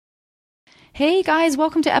Hey guys,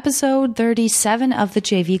 welcome to episode 37 of the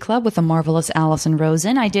JV Club with the marvelous Alison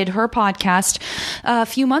Rosen. I did her podcast a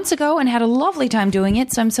few months ago and had a lovely time doing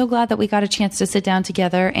it, so I'm so glad that we got a chance to sit down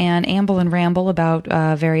together and amble and ramble about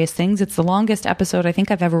various things. It's the longest episode I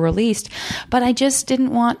think I've ever released, but I just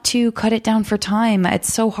didn't want to cut it down for time.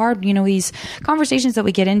 It's so hard. You know, these conversations that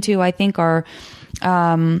we get into, I think, are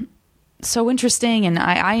so interesting, and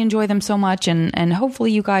I enjoy them so much, and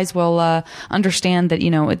hopefully you guys will understand that,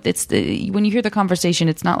 you know, it's when you hear the conversation,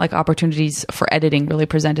 it's not like opportunities for editing really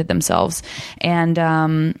presented themselves, and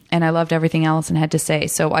I loved everything Alison had to say,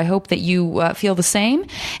 so I hope that you feel the same,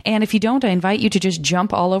 and if you don't, I invite you to just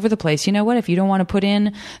jump all over the place. You know what, if you don't want to put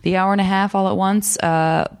in the hour and a half all at once,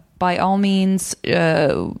 by all means,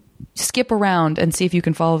 skip around and see if you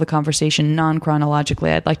can follow the conversation non-chronologically.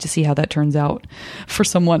 I'd like to see how that turns out for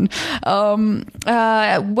someone.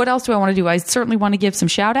 What else do I want to do? I certainly want to give some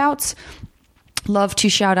shout outs. Love to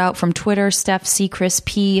shout out from Twitter, Steph C, Chris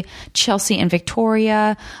P, Chelsea, and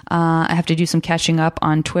Victoria. I have to do some catching up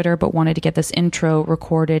on Twitter, but wanted to get this intro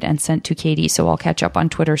recorded and sent to Katie, so I'll catch up on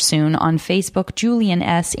Twitter soon. On Facebook, Julian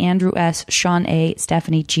S, Andrew S, Sean A,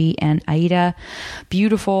 Stephanie G, and Aida.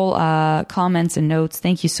 Beautiful comments and notes.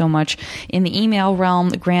 Thank you so much. In the email realm,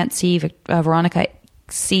 Grant C, Veronica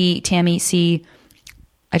C, Tammy C,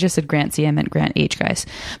 I just said Grant C. I meant Grant H, guys.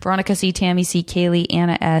 Veronica C., Tammy C., Kaylee,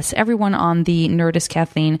 Anna S., everyone on the Nerdist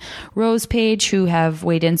Kathleen Rose page who have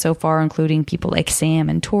weighed in so far, including people like Sam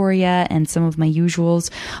and Toria and some of my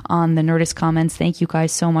usuals on the Nerdist comments. Thank you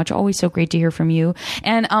guys so much. Always so great to hear from you.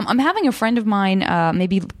 And I'm having a friend of mine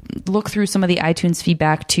maybe look through some of the iTunes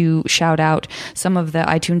feedback to shout out some of the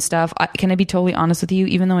iTunes stuff. Can I be totally honest with you?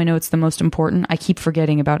 Even though I know it's the most important, I keep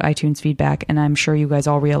forgetting about iTunes feedback, and I'm sure you guys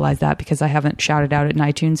all realize that because I haven't shouted out an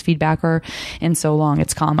iTunes feedbacker in so long.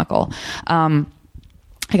 It's comical.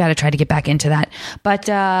 I got to try to get back into that. But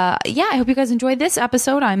yeah, I hope you guys enjoyed this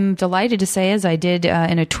episode. I'm delighted to say, as I did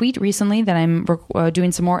in a tweet recently, that I'm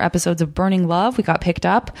doing some more episodes of Burning Love. We got picked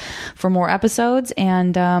up for more episodes,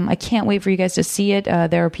 and I can't wait for you guys to see it.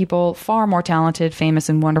 There are people far more talented, famous,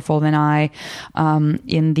 and wonderful than I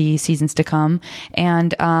in the seasons to come.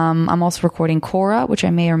 And I'm also recording Cora, which I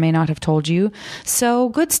may or may not have told you. So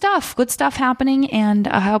good stuff happening. And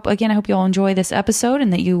I hope you all enjoy this episode,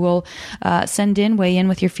 and that you will weigh in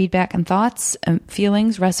with your feedback and thoughts,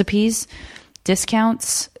 feelings, recipes,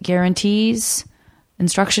 discounts, guarantees,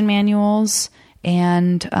 instruction manuals,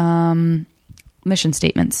 and mission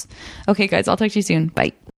statements. Okay, guys, I'll talk to you soon.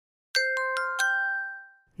 Bye.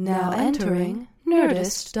 Now entering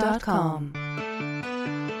Nerdist.com.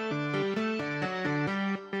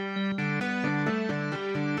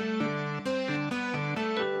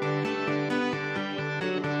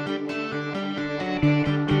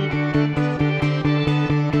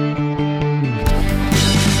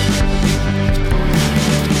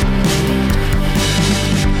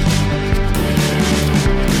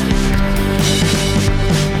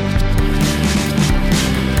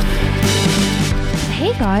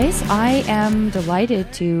 Guys, I am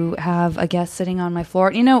delighted to have a guest sitting on my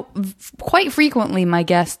floor. You know, quite frequently my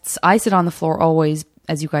guests, I sit on the floor always,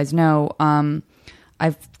 as you guys know.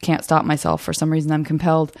 I can't stop myself. For some reason, I'm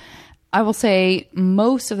compelled. I will say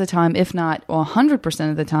most of the time, if not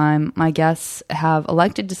 100% of the time, my guests have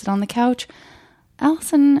elected to sit on the couch.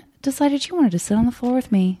 Alison decided she wanted to sit on the floor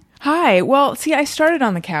with me. Hi. Well, see, I started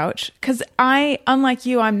on the couch because unlike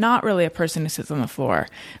you, I'm not really a person who sits on the floor.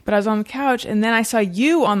 But I was on the couch, and then I saw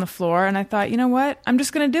you on the floor, and I thought, you know what? I'm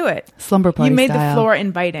just going to do it. Slumber party You made style. the floor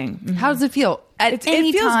inviting. Mm-hmm. How does it feel? It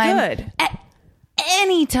feels good. At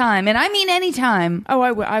any time, and I mean any time. Oh,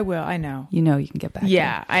 I will. I know. You know you can get back.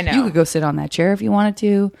 Yeah, I know. You could go sit on that chair if you wanted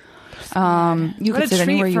to. You could sit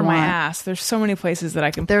anywhere you want. For my ass. There's so many places that I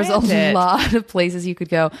can. There's a lot of places you could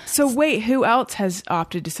go. So wait, who else has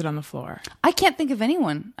opted to sit on the floor? I can't think of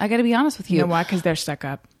anyone. I got to be honest with you. You know why? Because they're stuck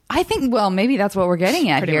up. I think. Well, maybe that's what we're getting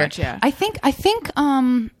at Pretty here. much, yeah. I think.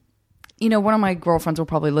 You know, one of my girlfriends will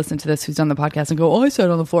probably listen to this who's on the podcast and go, "Oh, I sat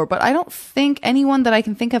on the floor," but I don't think anyone that I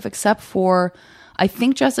can think of except for. I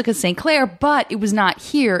think Jessica St. Clair, but it was not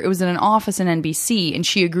here. It was in an office in NBC, and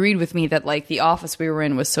she agreed with me that like the office we were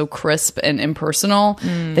in was so crisp and impersonal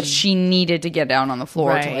that she needed to get down on the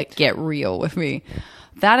floor to like get real with me.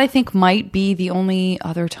 That I think might be the only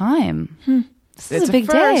other time. This is a big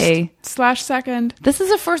day. /second. This is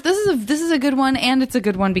a first. This is a good one, and it's a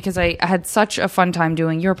good one because I had such a fun time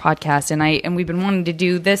doing your podcast, and we've been wanting to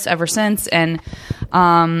do this ever since. And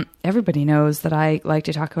everybody knows that I like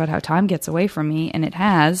to talk about how time gets away from me, and it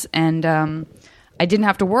has. And I didn't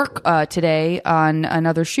have to work today on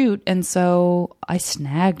another shoot, and so I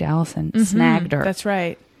snagged Alison. Snagged her. That's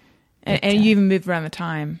right. And you even moved around the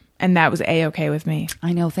time. And that was A-okay with me.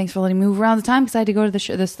 I know. Thanks for letting me move around the time because I had to go to the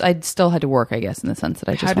show. I still had to work, I guess, in the sense that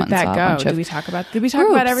I just How did went and saw that a go? bunch of Did we talk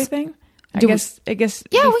about everything? I guess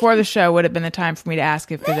before the show would have been the time for me to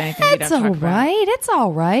ask if there's anything we don't talk about. It's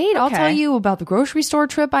all right. I'll tell you about the grocery store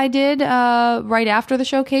trip I did right after the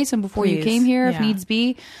showcase and before you came here, if needs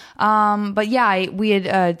be. But yeah, we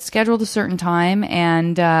had scheduled a certain time,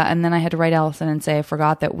 and then I had to write Alison and say I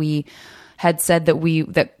forgot that we had said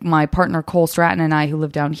that my partner Cole Stratton and I, who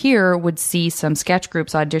live down here, would see some sketch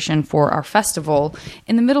groups audition for our festival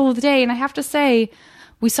in the middle of the day. And I have to say,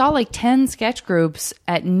 we saw like 10 sketch groups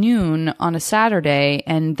at noon on a Saturday,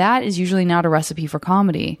 and that is usually not a recipe for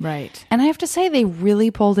comedy. Right. And I have to say, they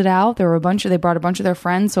really pulled it out. They brought a bunch of their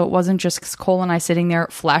friends, so it wasn't just Cole and I sitting there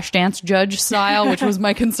flash dance judge style, which was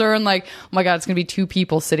my concern. Like, oh my God, it's going to be 2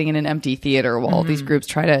 people sitting in an empty theater while all these groups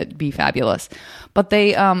try to be fabulous. But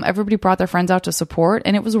they, everybody brought their friends out to support,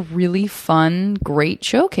 and it was a really fun, great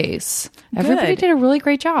showcase. Everybody did a really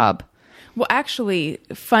great job. Well, actually,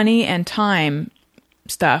 funny and time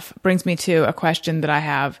stuff brings me to a question that I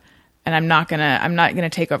have, and I'm not gonna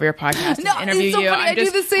take over your podcast and interview it's so you. Funny. I do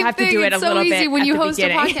the same have thing. To do it it's a little so easy bit when you at the host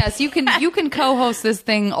beginning. a podcast. You can co-host this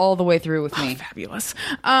thing all the way through with me. Oh, fabulous.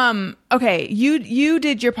 Okay, you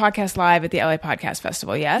did your podcast live at the LA Podcast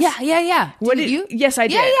Festival, yes? Yeah. What did you? Yes, I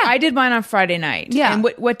did. Yeah. I did mine on Friday night. Yeah. And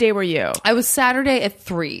what day were you? I was Saturday at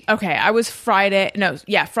 3. Okay, I was Friday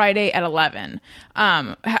at 11.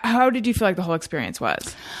 How did you feel like the whole experience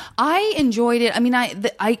was? I enjoyed it. I mean,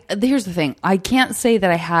 here's the thing. I can't say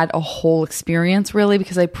that I had a whole experience really,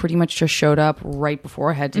 because I pretty much just showed up right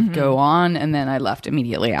before I had to go on, and then I left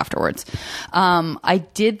immediately afterwards. I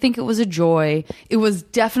did think it was a joy. It was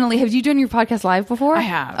definitely. Have you done your podcast live before? I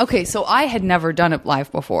have. Okay, so I had never done it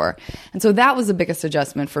live before, and so that was the biggest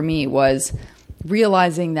adjustment for me, was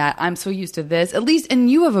realizing that I'm so used to this, at least, and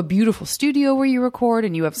you have a beautiful studio where you record,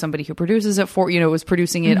 and you have somebody who produces it was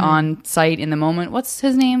producing it on site in the moment. What's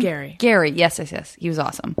his name? Gary. Yes. He was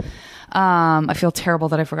awesome. I feel terrible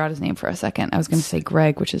that I forgot his name for a second. I was going to say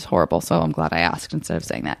Greg, which is horrible, so I'm glad I asked instead of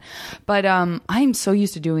saying that. But I'm so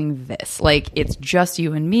used to doing this. Like, it's just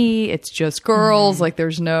you and me. It's just girls. Like,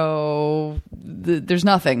 there's nothing.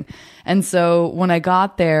 And so when I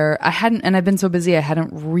got there, I've been so busy, I hadn't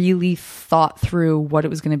really thought through what it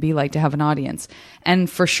was going to be like to have an audience. And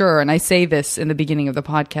for sure, and I say this in the beginning of the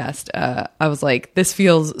podcast, I was like, this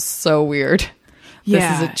feels so weird.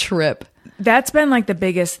 Yeah. This is a trip. That's been like the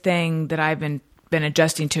biggest thing that I've been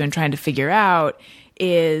adjusting to and trying to figure out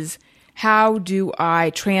is, how do I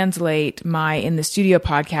translate my in the studio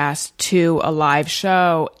podcast to a live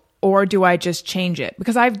show, or do I just change it?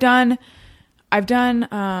 Because I've done. You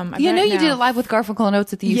did it live with Garfunkel and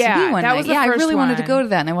Oates at the UCB one night. Was I really wanted to go to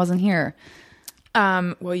that, and I wasn't here.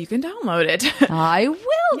 Well, you can download it. I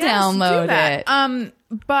will download it.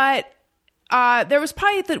 But there was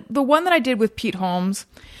probably the one that I did with Pete Holmes.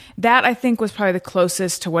 That, I think, was probably the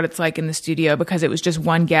closest to what it's like in the studio, because it was just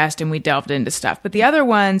one guest and we delved into stuff. But the other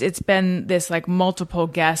ones, it's been this like multiple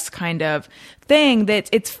guests kind of thing that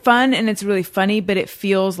it's fun and it's really funny, but it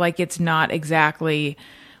feels like it's not exactly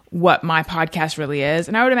what my podcast really is.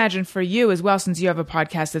 And I would imagine for you as well, since you have a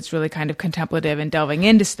podcast that's really kind of contemplative and delving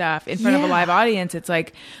into stuff in front of a live audience, it's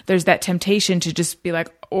like there's that temptation to just be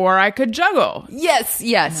like, or I could juggle. Yes,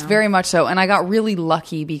 very much so. And I got really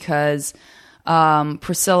lucky because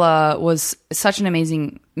Priscilla was such an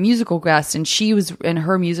amazing musical guest, and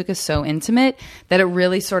her music is so intimate that it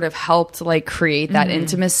really sort of helped like create that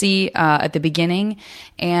intimacy at the beginning.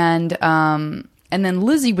 And then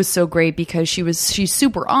Lizzie was so great because she's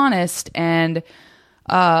super honest and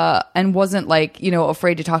wasn't like,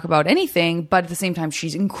 afraid to talk about anything, but at the same time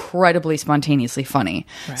she's incredibly spontaneously funny.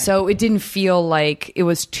 Right. So it didn't feel like it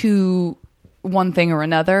was too one thing or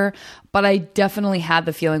another, but I definitely had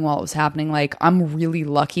the feeling while it was happening, like, I'm really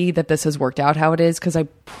lucky that this has worked out how it is, because I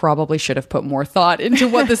probably should have put more thought into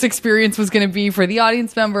what this experience was going to be for the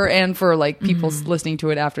audience member and for like people listening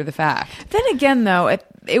to it after the fact. Then again, though,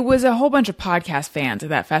 it was a whole bunch of podcast fans at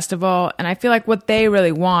that festival, and I feel like what they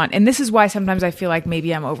really want, and this is why sometimes I feel like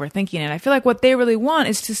maybe I'm overthinking it, I feel like what they really want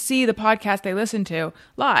is to see the podcast they listen to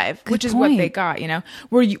live, which is what they got,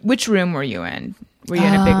 Which room were you in? Were you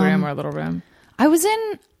in a big room or a little room?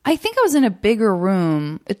 I think I was in a bigger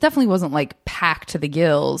room. It definitely wasn't like packed to the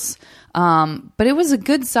gills. But it was a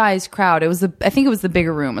good sized crowd. I think it was the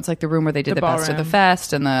bigger room. It's like the room where they did the Best of the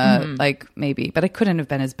Fest and the like, maybe, but it couldn't have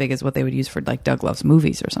been as big as what they would use for like Doug Loves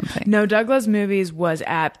Movies or something. No, Doug Loves Movies was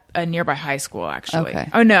at a nearby high school, actually. Okay.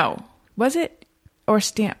 Oh no, was it? Or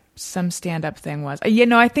some stand up thing was.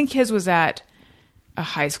 I think his was at a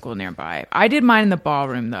high school nearby. I did mine in the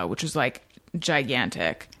ballroom though, which was like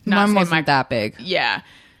gigantic. Mine wasn't that big. Yeah.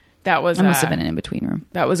 That was I must have been an in-between room.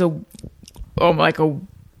 That was like a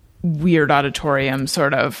weird auditorium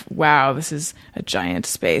sort of, wow, this is a giant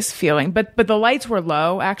space feeling. But the lights were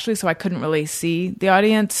low actually, so I couldn't really see the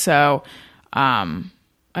audience. So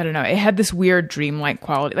I don't know. It had this weird dreamlike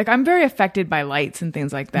quality. Like, I'm very affected by lights and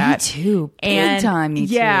things like that. Me too. Big time, me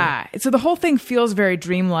too. Yeah. So the whole thing feels very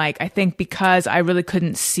dreamlike, I think, because I really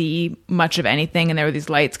couldn't see much of anything and there were these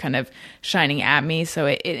lights kind of shining at me. So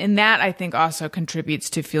and that, I think, also contributes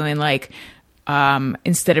to feeling like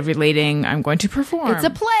instead of relating, I'm going to perform. It's a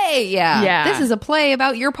play. Yeah. This is a play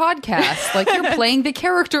about your podcast. Like, you're playing the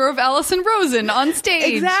character of Alison Rosen on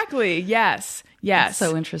stage. Exactly. Yes. That's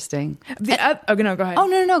so interesting. No, go ahead. Oh,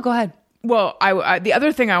 no, go ahead. Well, the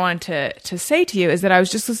other thing I wanted to say to you is that I was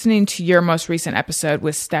just listening to your most recent episode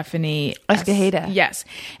with Stephanie Escajeda. Yes.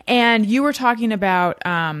 And you were talking about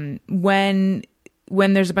when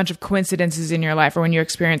there's a bunch of coincidences in your life, or when you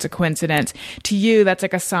experience a coincidence, to you, that's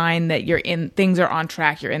like a sign that things are on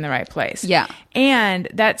track, you're in the right place. Yeah. And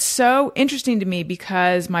that's so interesting to me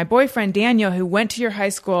because my boyfriend, Daniel, who went to your high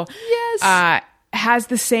school, has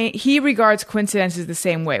the same, he regards coincidences the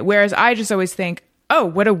same way. Whereas I just always think, oh,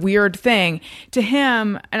 what a weird thing. To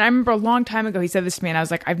him, and I remember a long time ago, he said this to me, and I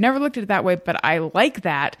was like, I've never looked at it that way, but I like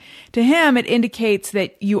that. To him, it indicates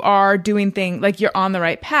that you are doing things, like you're on the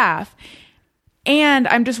right path. And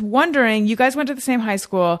I'm just wondering, you guys went to the same high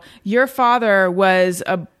school. Your father was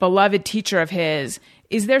a beloved teacher of his.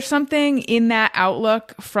 Is there something in that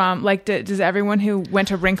outlook from, like, does everyone who went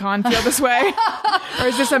to Rincon feel this way? Or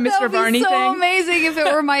is this a Mr. Varney thing? That would be so amazing if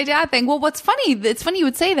it were my dad thing. Well, what's funny, it's funny you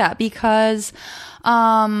would say that because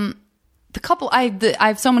I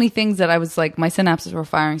have so many things that I was like, my synapses were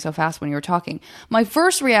firing so fast when you were talking. My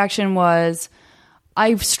first reaction was,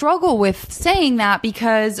 I struggle with saying that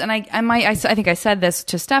because, and I think I said this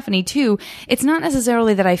to Stephanie too, it's not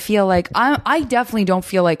necessarily that I feel like, I definitely don't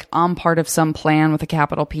feel like I'm part of some plan with a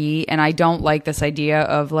capital P, and I don't like this idea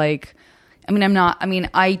of like,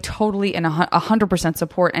 I totally and 100%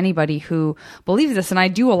 support anybody who believes this, and I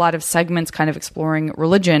do a lot of segments kind of exploring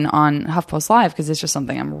religion on HuffPost Live because it's just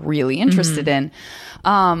something I'm really interested in.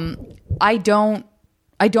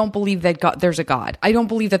 I don't believe that there's a God. I don't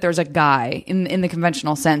believe that there's a guy in the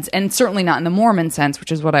conventional sense, and certainly not in the Mormon sense,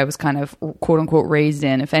 which is what I was kind of quote unquote raised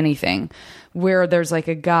in, if anything, where there's like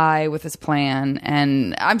a guy with his plan.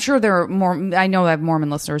 And I'm sure there are more. I know I have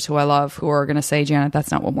Mormon listeners who I love who are going to say, Janet,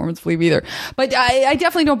 that's not what Mormons believe either. But I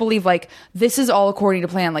definitely don't believe like this is all according to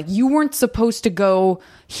plan. Like you weren't supposed to go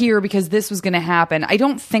here because this was going to happen. I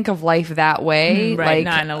don't think of life that way. Right, like,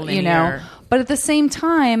 not in a linear. You know, but at the same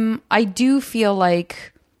time, I do feel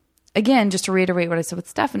like, again, just to reiterate what I said with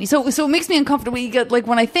Stephanie. So it makes me uncomfortable. You get, like,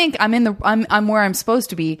 when I think I'm where I'm supposed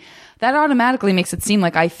to be, that automatically makes it seem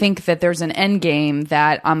like I think that there's an end game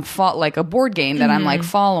that I'm like a board game that I'm like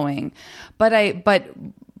following. But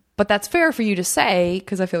that's fair for you to say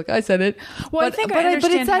because I feel like I said it. Well, I think I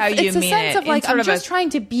understand how you mean it. It's a sense of like I'm just trying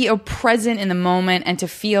to be present in the moment and to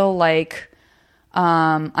feel like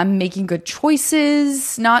I'm making good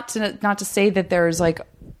choices. Not to say that there's like,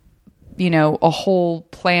 you know, a whole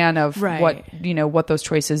plan of what those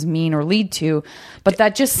choices mean or lead to, but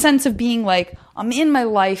that just sense of being like, I'm in my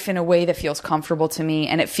life in a way that feels comfortable to me,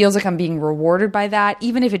 and it feels like I'm being rewarded by that,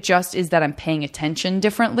 even if it just is that I'm paying attention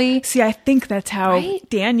differently. See, I think that's how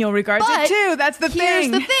Daniel regards it too. That's the thing. Here's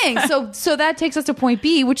the thing. So that takes us to point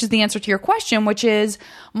B, which is the answer to your question, which is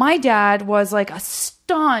my dad was like a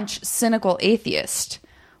staunch, cynical atheist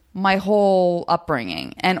my whole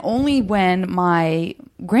upbringing. And only when my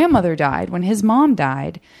grandmother died, when his mom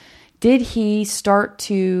died, did he start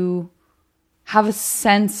to have a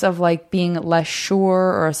sense of like being less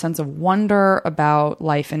sure or a sense of wonder about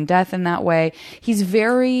life and death in that way. He's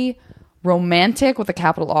very romantic with a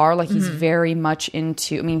capital R. Like he's very much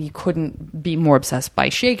into, I mean, he couldn't be more obsessed by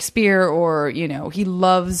Shakespeare or, you know, he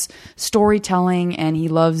loves storytelling and he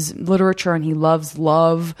loves literature and he loves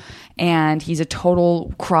love. And he's a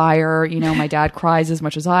total crier. You know, my dad cries as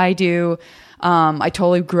much as I do. I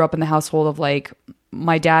totally grew up in the household of like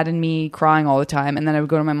my dad and me crying all the time. And then I would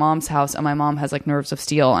go to my mom's house and my mom has like nerves of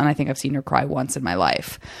steel. And I think I've seen her cry once in my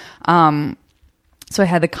life. So I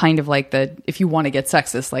had the kind of like if you want to get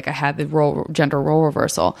sexist, like I had the gender role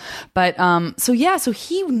reversal. But so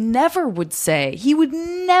he would never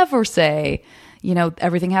say, you know,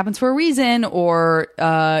 everything happens for a reason, or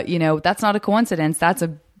you know, that's not a coincidence. That's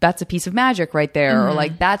that's a piece of magic right there. Or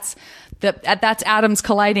like, that's atoms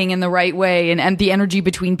colliding in the right way, and the energy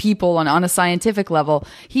between people on a scientific level.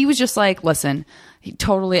 He was just like, listen,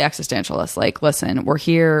 totally existentialist. Like, listen, we're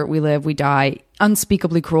here, we live, we die.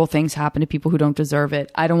 Unspeakably cruel things happen to people who don't deserve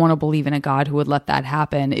it. I don't want to believe in a God who would let that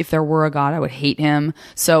happen. If there were a God, I would hate him.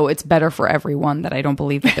 So it's better for everyone that I don't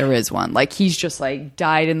believe that there is one. Like, he's just like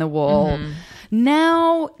dyed in the wool.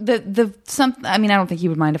 Now, I don't think he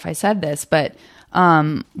would mind if I said this, but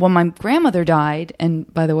when my grandmother died,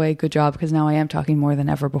 and by the way, good job, because now I am talking more than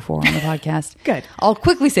ever before on the podcast. Good. I'll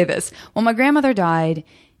quickly say this. When my grandmother died,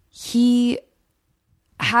 he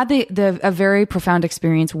had a very profound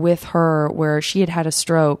experience with her where she had a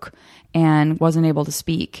stroke and wasn't able to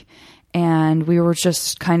speak. And we were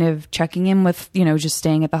just kind of checking in with, just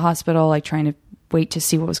staying at the hospital, like trying to wait to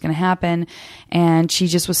see what was going to happen. And she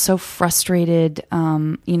just was so frustrated,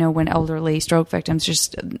 when elderly stroke victims,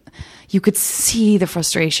 just, you could see the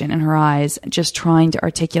frustration in her eyes, just trying to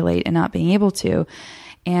articulate and not being able to.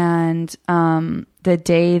 And the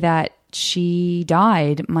day that she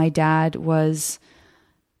died, my dad was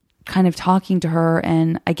kind of talking to her,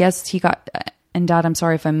 and I guess he got, and Dad, I'm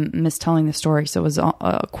sorry if I'm mistelling the story, so it was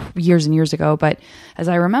years and years ago, but as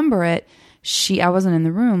I remember it, I wasn't in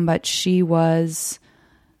the room, but she was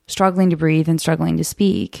struggling to breathe and struggling to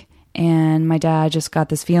speak, and my dad just got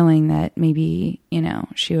this feeling that maybe,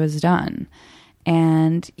 she was done,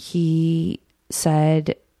 and he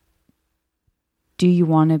said, do you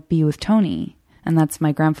want to be with Tony? And that's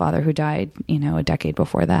my grandfather, who died, a decade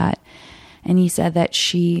before that. And he said that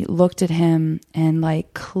she looked at him and,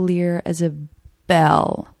 like, clear as a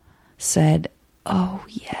bell, said, oh,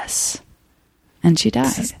 yes. And she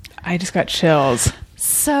died. I just got chills.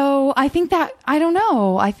 So I think that, I don't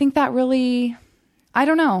know. I think that really, I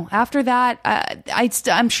don't know. After that,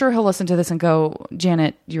 I'm sure he'll listen to this and go,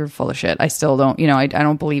 Janet, you're full of shit. I still don't, I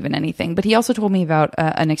don't believe in anything. But he also told me about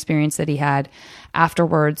an experience that he had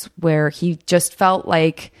afterwards where he just felt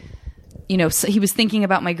like, so he was thinking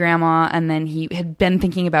about my grandma, and then he had been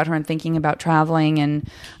thinking about her and thinking about traveling, and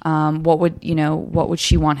what would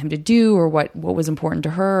she want him to do, or what was important to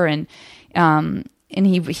her, and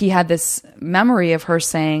he had this memory of her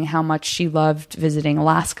saying how much she loved visiting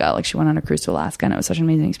Alaska. Like, she went on a cruise to Alaska, and it was such an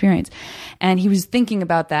amazing experience. And he was thinking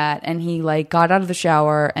about that, and he got out of the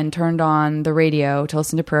shower and turned on the radio to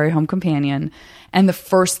listen to Prairie Home Companion. And the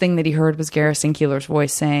first thing that he heard was Garrison Keillor's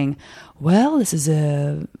voice saying, well, this is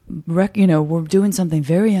we're doing something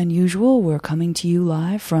very unusual. We're coming to you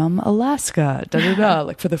live from Alaska,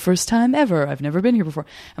 like, for the first time ever. I've never been here before.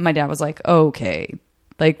 And my dad was like, okay,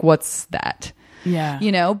 like, what's that? Yeah.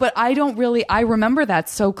 But I remember that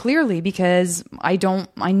so clearly because I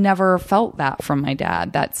never felt that from my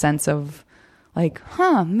dad, that sense of like,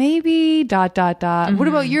 maybe ... Mm-hmm. What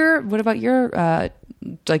about your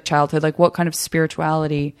like childhood? Like, what kind of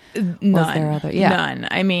spirituality was there? None.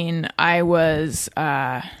 I mean, I was,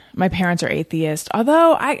 my parents are atheist,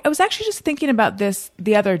 although I was actually just thinking about this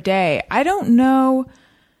the other day. I don't know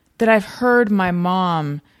that I've heard my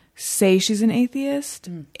mom say she's an atheist,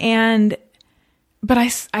 but I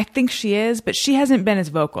think she is, but she hasn't been as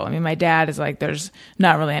vocal. I mean, my dad is like, there's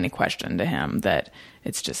not really any question to him that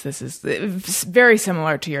it's just, it's very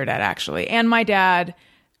similar to your dad, actually. And my dad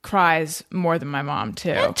cries more than my mom, too.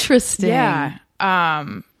 Interesting. Yeah.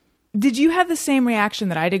 Did you have the same reaction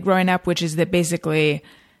that I did growing up, which is that basically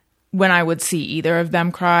when I would see either of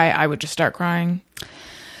them cry, I would just start crying?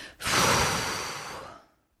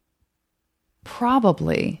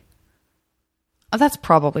 Probably. Oh, that's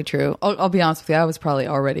probably true. I'll be honest with you. I was probably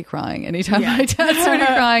already crying anytime my dad started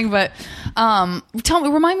crying. But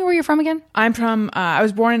remind me where you're from again? I'm from, I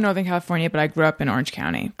was born in Northern California, but I grew up in Orange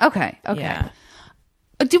County. Okay. Yeah.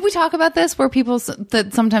 Did we talk about this where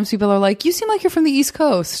sometimes people are like, you seem like you're from the East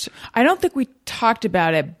Coast? I don't think we talked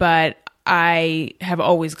about it, but I have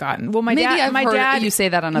always gotten, well, maybe I've heard you say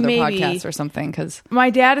that on other podcasts or something. Cause my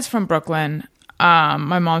dad is from Brooklyn.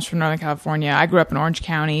 My mom's from Northern California. I grew up in Orange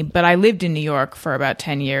County, but I lived in New York for about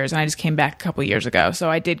 10 years, and I just came back a couple years ago. So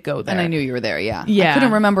I did go there. And I knew you were there, yeah. Yeah. I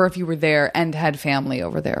couldn't remember if you were there and had family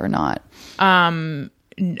over there or not.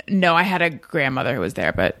 No, I had a grandmother who was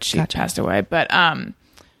there, but she passed away. But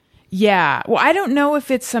yeah. Well, I don't know if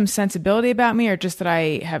it's some sensibility about me or just that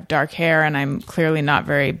I have dark hair and I'm clearly not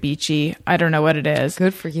very beachy. I don't know what it is.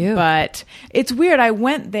 Good for you. But it's weird. I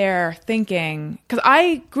went there thinking,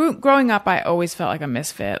 because growing up, I always felt like a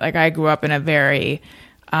misfit. Like, I grew up in a very...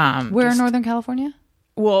 Where in Northern California?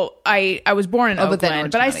 Well, I was born in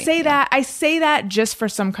Oakland, but I say that just for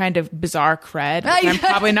some kind of bizarre cred. I'm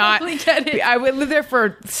probably not. I would live there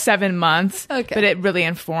for 7 months, but it really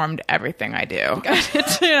informed everything I do.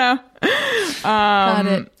 Got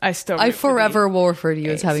it. I forever will refer to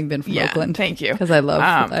you as having been from Oakland. Thank you. Because I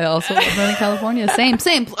also love Northern California.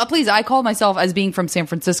 Same. Please, I call myself as being from San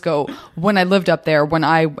Francisco when I lived up there, when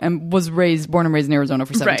I was born and raised in Arizona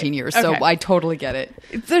for 17 years. So I totally get it.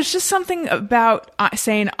 There's just something about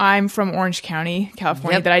saying I'm from Orange County,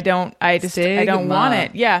 California, that I don't want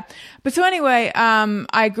it. Yeah. But so anyway,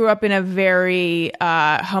 I grew up in a very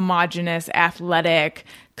homogenous, athletic,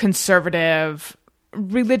 conservative,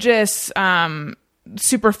 religious,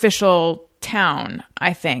 superficial town,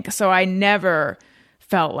 I think. So I never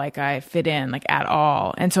felt like I fit in, like, at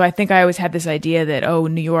all. And so I think I always had this idea that, oh,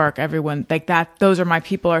 New York, everyone like that, those are my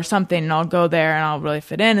people or something, and I'll go there and I'll really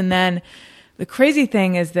fit in. And then the crazy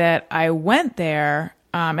thing is that I went there,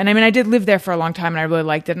 and I mean, I did live there for a long time and I really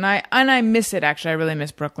liked it. And I miss it, actually. I really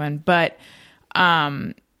miss Brooklyn. But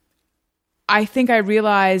I think I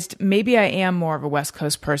realized maybe I am more of a West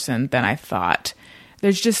Coast person than I thought.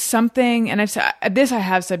 There's just something, and I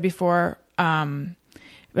have said before,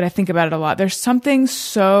 but I think about it a lot. There's something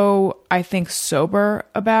so, I think, sober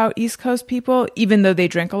about East Coast people, even though they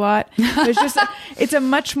drink a lot. There's just, it's a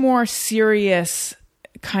much more serious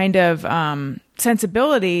kind of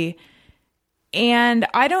sensibility. And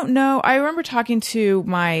I don't know. I remember talking to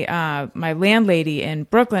my my landlady in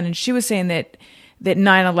Brooklyn, and she was saying that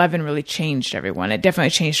 9/11 really changed everyone. It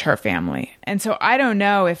definitely changed her family. And so I don't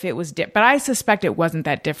know if it was but I suspect it wasn't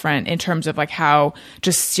that different in terms of like how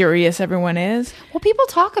just serious everyone is. Well, people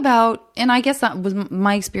talk about, and I guess that was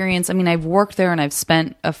my experience. I mean, I've worked there and I've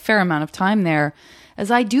spent a fair amount of time there,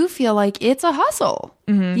 as I do feel like it's a hustle.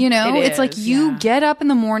 Mm-hmm. You know, it's like you get up in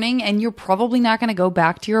the morning and you're probably not going to go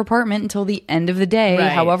back to your apartment until the end of the day,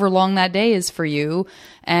 however long that day is for you.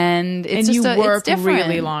 And it's and just you work it's different.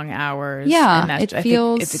 Really long hours. Yeah, and that's, it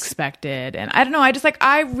feels, I think it's expected. And I don't know.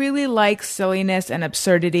 I really like silliness and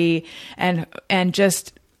absurdity and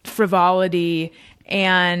just frivolity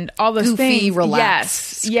and all those goofy, things.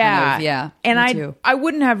 Relaxed. Yes. Yeah. And I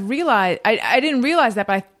wouldn't have realized. I didn't realize that,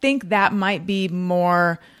 but I think that might be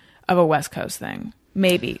more of a West Coast thing.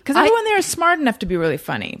 Maybe because everyone there is smart enough to be really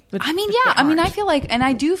funny. But I mean, yeah. I mean, I feel like, and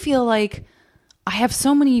I do feel like I have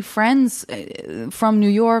so many friends from New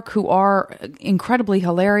York who are incredibly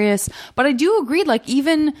hilarious. But I do agree, like,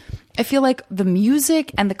 even I feel like the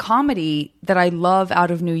music and the comedy that I love out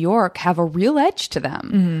of New York have a real edge to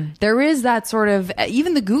them. Mm-hmm. There is that sort of,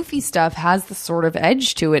 even the goofy stuff has the sort of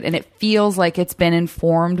edge to it. And it feels like it's been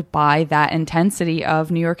informed by that intensity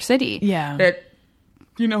of New York City. Yeah.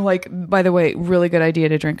 You know, like, by the way, really good idea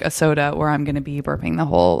to drink a soda, where I'm going to be burping the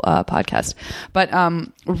whole podcast. But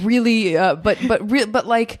really, but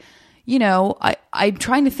like, you know, I'm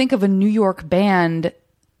trying to think of a New York band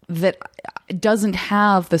that doesn't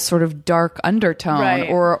have the sort of dark undertone,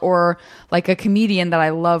 or like a comedian that I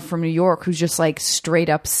love from New York who's just like straight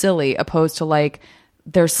up silly, opposed to like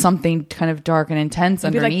there's something kind of dark and intense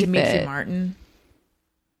maybe underneath like Dimitri it. Martin.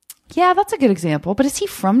 Yeah, that's a good example. But is he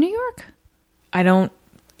from New York? I don't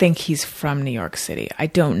think he's from New York City. I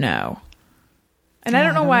don't know. And I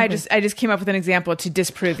don't know why I just came up with an example to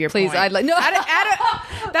disprove your point. Please, I'd like no.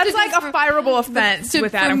 That's like a fireable offense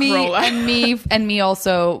with Adam Corolla. and me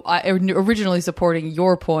also originally supporting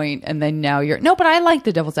your point, and then now you're no. But I like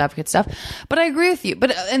the devil's advocate stuff. But I agree with you.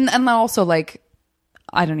 But and also, like,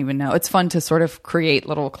 I don't even know. It's fun to sort of create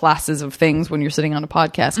little classes of things when you're sitting on a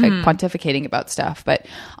podcast, like pontificating about stuff. But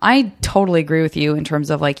I totally agree with you in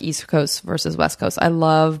terms of like East Coast versus West Coast. I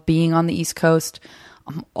love being on the East Coast.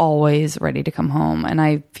 I'm always ready to come home. And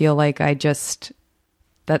I feel like that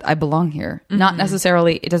I belong here. Mm-hmm. Not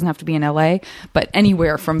necessarily, it doesn't have to be in LA, but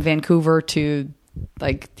anywhere from Vancouver to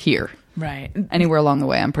like here. Right. Anywhere along the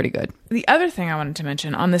way, I'm pretty good. The other thing I wanted to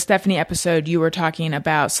mention, on the Stephanie episode, you were talking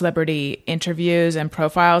about celebrity interviews and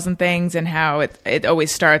profiles and things, and how it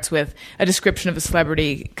always starts with a description of a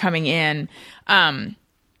celebrity coming in. And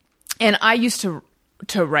I used to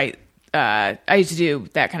write, I used to do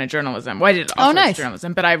that kind of journalism. Well, I did all sorts of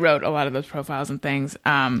journalism, but I wrote a lot of those profiles and things.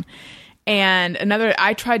 And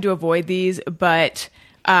I tried to avoid these, but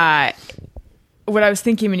what I was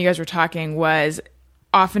thinking when you guys were talking was,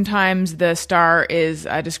 oftentimes the star is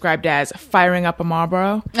described as firing up a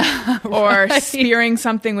Marlboro or spearing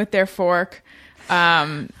something with their fork.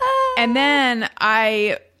 And then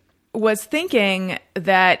I was thinking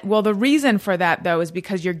that, well, the reason for that though is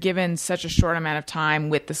because you're given such a short amount of time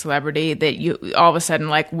with the celebrity that you all of a sudden,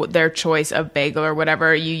 like their choice of bagel or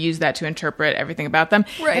whatever, you use that to interpret everything about them.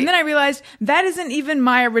 Right. And then I realized that isn't even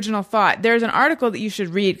my original thought. There's an article that you should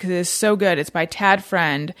read because it's so good. It's by Tad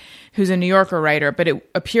Friend, who's a New Yorker writer, but it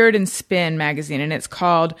appeared in Spin magazine, and it's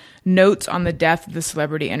called Notes on the Death of the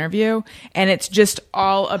Celebrity Interview. And it's just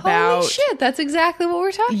all about... Holy shit, that's exactly what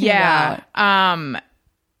we're talking about. Yeah.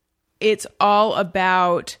 It's all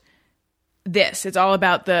about this. It's all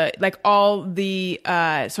about all the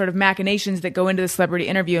sort of machinations that go into the celebrity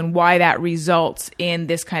interview and why that results in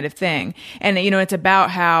this kind of thing. And, it's about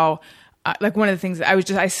how, one of the things that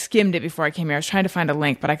I skimmed it before I came here. I was trying to find a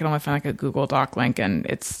link, but I could only find like a Google Doc link, and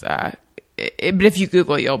it's, but if you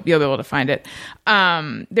Google it, you'll be able to find it.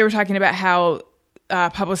 They were talking about how,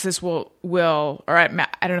 publicists will, or I don't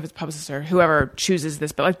know if it's publicists or whoever chooses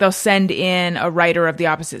this, but like they'll send in a writer of the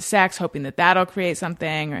opposite sex, hoping that that'll create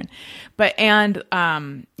something. Like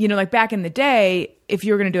back in the day, if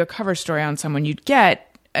you were going to do a cover story on someone, you'd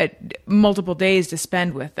get multiple days to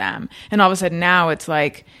spend with them. And all of a sudden now it's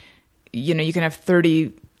like, you can have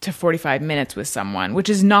 30 to 45 minutes with someone, which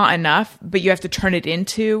is not enough, but you have to turn it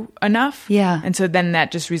into enough. Yeah. And so then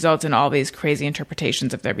that just results in all these crazy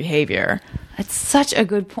interpretations of their behavior. That's such a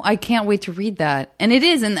good point. I can't wait to read that. And it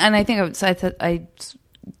is, and I think I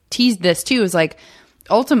teased this too, is like,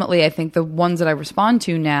 ultimately, I think the ones that I respond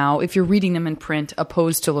to now, if you're reading them in print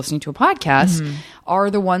opposed to listening to a podcast, are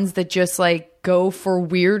the ones that just like go for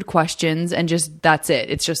weird questions and just that's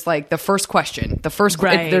it. It's just like the first question.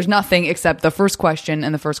 There's nothing except the first question,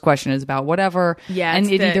 and the first question is about whatever. Yeah,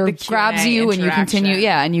 and it either grabs you and you continue,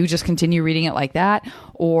 and you just continue reading it like that,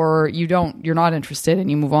 or you're not interested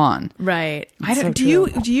and you move on. Right.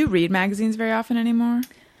 Do you read magazines very often anymore?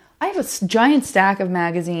 I have a giant stack of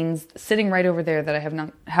magazines sitting right over there that I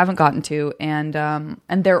haven't gotten to, and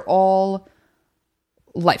they're all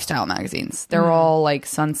lifestyle magazines. They're all like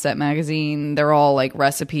Sunset magazine. They're all like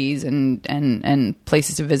recipes and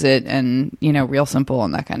places to visit and Real Simple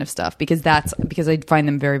and that kind of stuff, because I find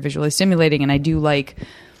them very visually stimulating, and I do like.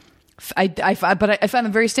 I find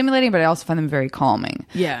them very stimulating, but I also find them very calming.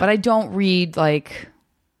 Yeah. But I don't read like.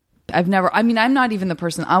 I'm not even the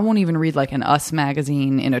person, I won't even read like an Us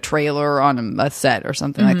magazine in a trailer on a set or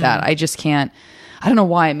something like that. I just can't, I don't know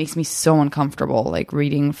why, it makes me so uncomfortable, like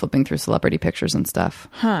flipping through celebrity pictures and stuff.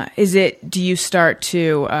 Huh. Do you start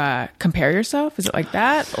to compare yourself? Is it like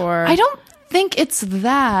that? Or I don't think it's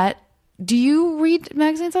that. Do you read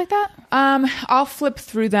magazines like that? I'll flip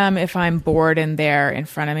through them if I'm bored and they're in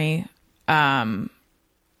front of me.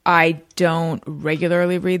 I don't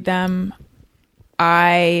regularly read them.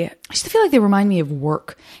 I just feel like they remind me of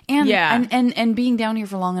work, and yeah. and being down here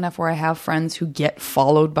for long enough where I have friends who get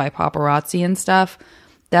followed by paparazzi and stuff.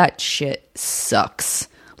 That shit sucks.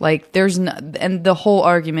 Like and the whole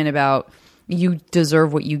argument about you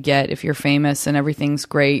deserve what you get if you're famous and everything's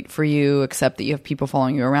great for you, except that you have people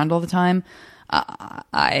following you around all the time.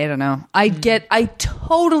 I don't know. I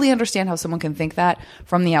totally understand how someone can think that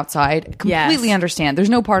from the outside. Completely understand. There's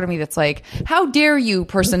no part of me that's like, how dare you,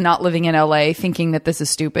 person not living in LA, thinking that this is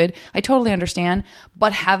stupid. I totally understand.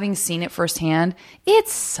 But having seen it firsthand, it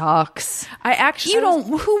sucks.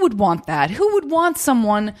 Who would want that? Who would want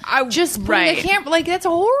someone just putting a camera? Like, that's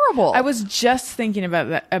horrible. I was just thinking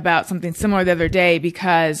about something similar the other day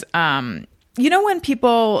because, when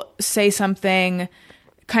people say something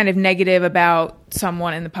kind of negative about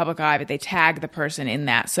someone in the public eye, but they tag the person in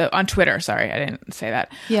that. So on Twitter, sorry, I didn't say that.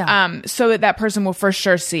 Yeah. So that person will for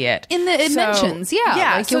sure see it. It mentions. Yeah.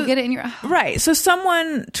 Yeah. Like you'll get it in your... Right. So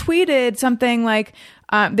someone tweeted something like,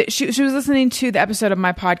 that she was listening to the episode of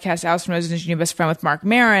my podcast, Alison Rosen is your new best friend with Mark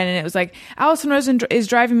Maron. And it was like, Alison Rosen is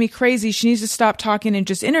driving me crazy. She needs to stop talking and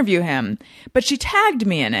just interview him. But she tagged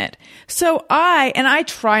me in it. So I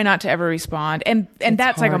try not to ever respond. And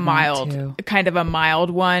that's like a mild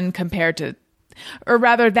one compared to, or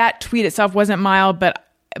rather that tweet itself wasn't mild,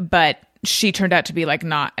 but she turned out to be like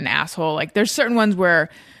not an asshole. Like there's certain ones where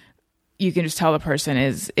you can just tell the person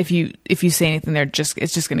is, if you say anything,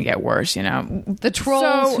 it's just going to get worse, The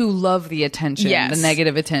trolls who love the attention, the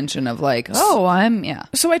negative attention of like, So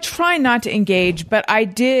I try not to engage, but I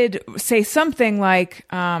did say something like,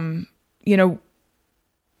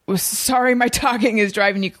 sorry, my talking is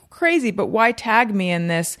driving you crazy, but why tag me in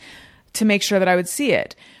this to make sure that I would see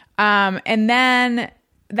it? And then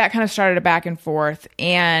that kind of started a back and forth,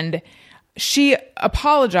 and she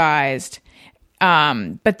apologized.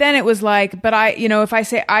 But then it was like, but if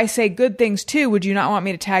I say good things too, would you not want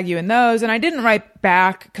me to tag you in those? And I didn't write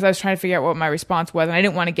back because I was trying to figure out what my response was, and I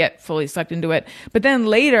didn't want to get fully sucked into it. But then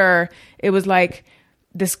later it was like,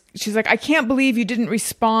 she's like, I can't believe you didn't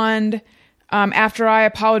respond after I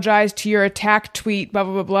apologized to your attack tweet, blah,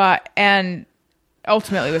 blah, blah, blah. And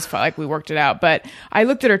ultimately it was fun, like we worked it out. But I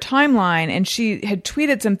looked at her timeline and she had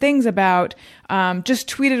tweeted some things about, just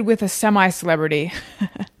tweeted with a semi-celebrity.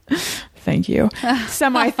 Thank you.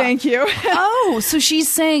 Thank you. Oh, so she's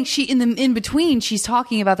saying in between, she's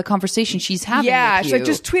talking about the conversation she's having with you. She's like,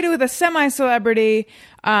 just tweeted with a semi-celebrity.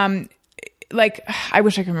 Like, I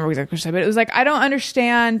wish I could remember exactly what she said, but it was like, I don't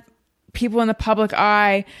understand people in the public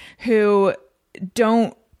eye who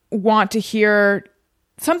don't want to hear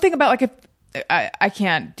something about, like, if I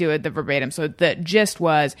can't do it the verbatim. So the gist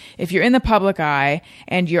was, if you're in the public eye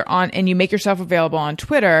and you make yourself available on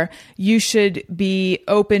Twitter, you should be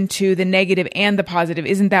open to the negative and the positive.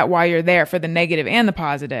 Isn't that why you're there, for the negative and the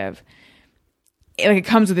positive? Like, it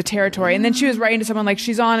comes with the territory. And then she was writing to someone like,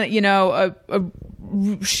 she's on, a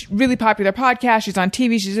really popular podcast. She's on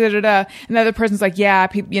TV. She's da-da-da. And the other person's like, yeah,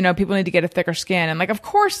 people need to get a thicker skin. And like, of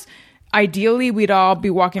course, ideally we'd all be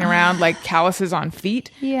walking around like calluses on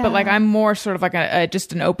feet. Yeah. But like, I'm more sort of like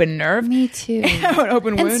just an open nerve. Me too. An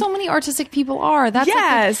open wound. And so many artistic people are. That's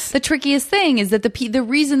like the trickiest thing, is that the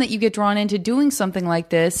reason that you get drawn into doing something like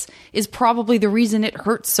this is probably the reason it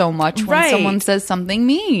hurts so much when someone says something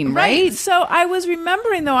mean, right? So I was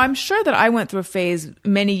remembering, though, I'm sure that I went through a phase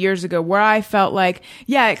many years ago where I felt like,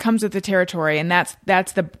 yeah, it comes with the territory, and that's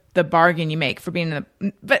the bargain you make for being in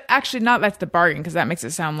the, but actually not, that's the bargain, because that makes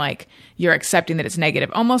it sound like you're accepting that it's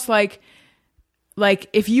negative. Almost like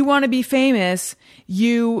if you want to be famous,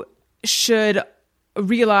 you should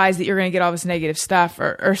realize that you're going to get all this negative stuff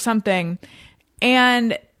or something.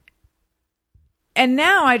 And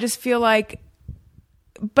now I just feel like,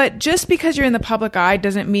 but just because you're in the public eye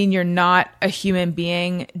doesn't mean you're not a human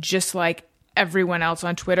being, just like everyone else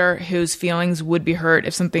on Twitter whose feelings would be hurt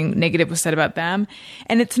if something negative was said about them.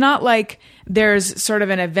 And it's not like there's sort of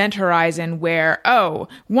an event horizon where,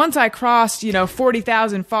 once I crossed,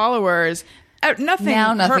 40,000 followers, nothing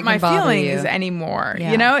hurt my feelings anymore.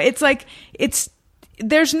 Yeah. It's like,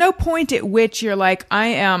 there's no point at which you're like, I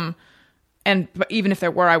am, and even if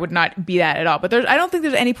there were, I would not be that at all. But I don't think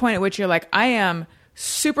there's any point at which you're like, I am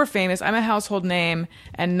super famous, I'm a household name,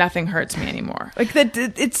 and nothing hurts me anymore. Like, that,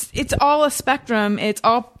 it's all a spectrum. It's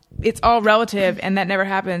all relative, and that never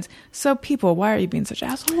happens. So people, why are you being such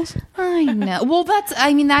assholes? I know. Well, that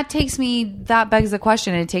begs the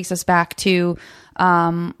question, and it takes us back to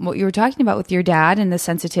what you were talking about with your dad and the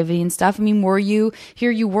sensitivity and stuff. I mean,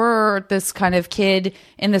 you were this kind of kid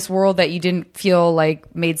in this world that you didn't feel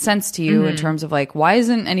like made sense to you in terms of like, why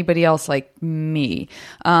isn't anybody else like me?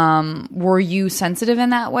 Were you sensitive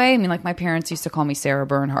in that way? I mean, like, my parents used to call me Sarah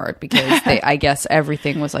Bernhardt because I guess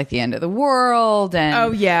everything was like the end of the world. And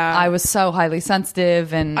I was so highly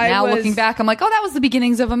sensitive. And now looking back, I'm like, oh, that was the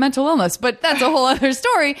beginnings of a mental illness, but that's a whole other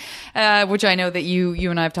story, which I know that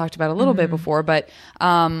you and I have talked about a little bit before, but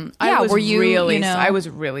I was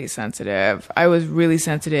really sensitive. I was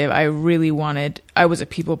a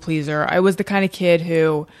people pleaser. I was the kind of kid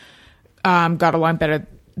who got along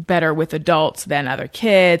better with adults than other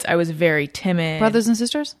kids. I was very timid. Brothers and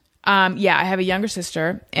sisters? Yeah, I have a younger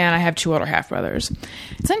sister and I have 2 older half brothers.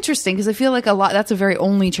 It's interesting because I feel like that's a very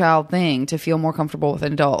only child thing, to feel more comfortable with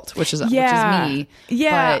an adult, which is me.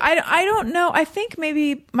 Yeah, but I don't know. I think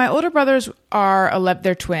maybe my older brothers are 11.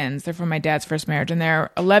 They're twins. They're from my dad's first marriage, and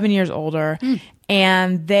they're 11 years older.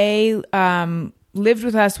 And they lived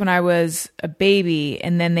with us when I was a baby,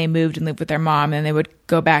 and then they moved and lived with their mom, and they would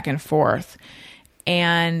go back and forth.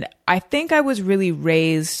 And I think I was really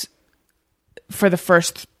raised for the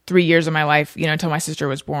first 3 years of my life, until my sister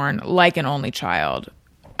was born, like an only child.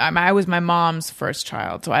 I was my mom's first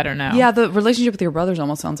child, so I don't know. Yeah, the relationship with your brothers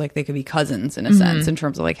almost sounds like they could be cousins in a sense, in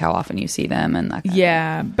terms of like how often you see them and that kind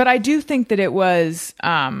of thing. But I do think that it was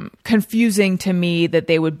confusing to me that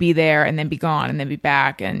they would be there and then be gone and then be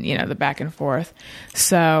back, and the back and forth.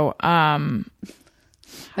 So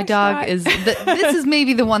my dog is this is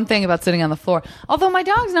maybe the one thing about sitting on the floor. Although my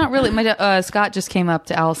dog's not really, Scott just came up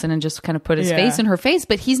to Allison and just kind of put his face in her face,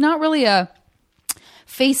 but he's not really a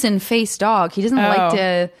face-in-face dog. He doesn't like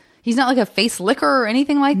to, he's not like a face licker or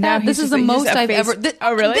anything like that. No, this is the most I've ever,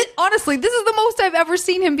 oh really? Honestly, this is the most I've ever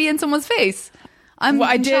seen him be in someone's face.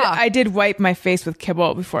 I did wipe my face with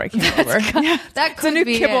kibble before I came over. That could it's a new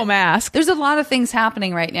be kibble mask. There's a lot of things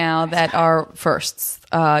happening right now that are firsts.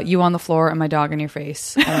 You on the floor and my dog in your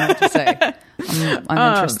face. I don't know what to say.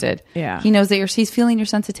 I'm interested. Yeah. He knows that he's feeling your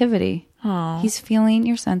sensitivity. Oh. He's feeling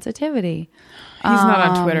your sensitivity. He's not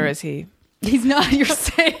on Twitter, is he? He's not. You're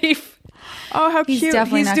safe. Oh, how He's cute.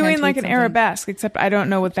 definitely He's not gonna doing tweet like an something. arabesque, except I don't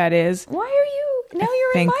know what that is. Why are you? Now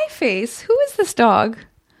you're in my face. Who is this dog?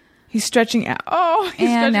 He's stretching out. Oh, he's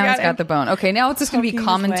and now stretching it's out got the bone. Okay, now it's just going to be poking his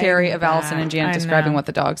commentary leg of Allison and back. Janet I describing know. what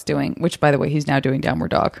the dog's doing, which, by the way, he's now doing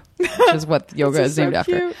downward dog, which is what yoga This is is named so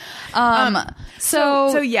after. cute.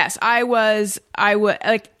 So yes, I was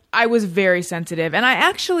very sensitive, and I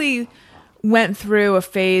actually went through a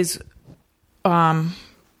phase.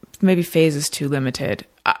 Maybe phase is too limited.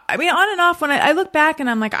 I mean, on and off, when I look back and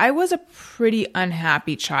I'm like, I was a pretty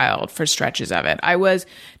unhappy child for stretches of it. I was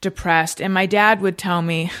depressed, and my dad would tell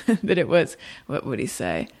me that it was, what would he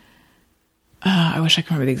say? I wish I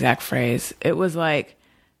could remember the exact phrase. It was like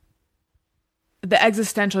the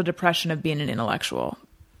existential depression of being an intellectual.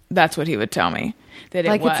 That's what he would tell me. That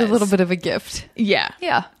like it was. it's a little bit of a gift. Yeah.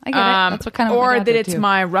 Yeah, I get it. That's what kind of or my dad that did, it's too.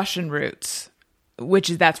 my Russian roots,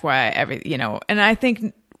 that's why and I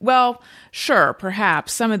think, well, sure,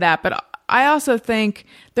 perhaps some of that, but I also think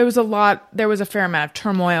there was a fair amount of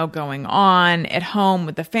turmoil going on at home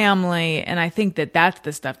with the family, and I think that's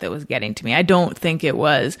the stuff that was getting to me. I don't think it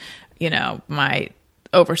was, my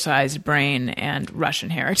oversized brain and Russian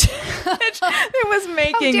heritage that was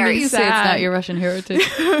making How dare me you sad. say it's not your Russian heritage?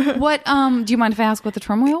 What? Do you mind if I ask what the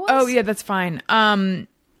turmoil was? Oh, yeah, that's fine.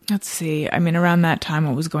 Let's see. I mean, around that time,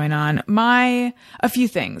 what was going on? A few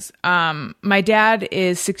things. My dad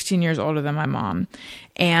is 16 years older than my mom,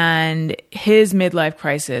 and his midlife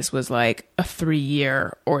crisis was like a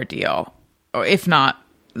 3-year ordeal, or if not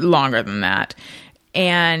longer than that.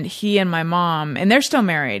 And he and my mom, and they're still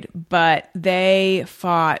married, but they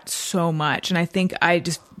fought so much. And I think I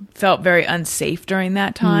just felt very unsafe during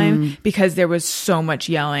that time because there was so much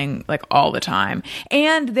yelling like all the time.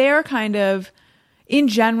 And they're kind of, in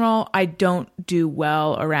general, I don't do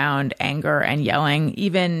well around anger and yelling.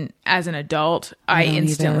 Even as an adult, I don't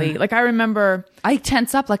instantly, either. like I remember. I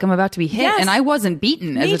tense up like I'm about to be hit, Yes. and I wasn't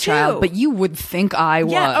beaten as Me a child, too. but you would think I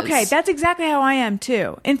was. Yeah, okay, that's exactly how I am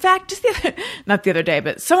too. In fact, just not the other day,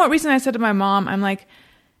 but somewhat recently I said to my mom, I'm like,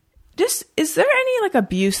 is there any like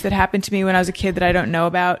abuse that happened to me when I was a kid that I don't know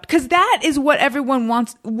about? Because that is what everyone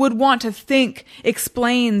would want to think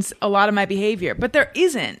explains a lot of my behavior, but there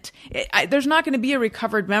isn't. There's not going to be a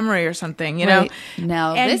recovered memory or something, you know? Right.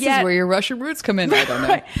 Now, And this yet- is where your Russian roots come in. I don't know.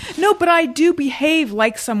 Right. No, but I do behave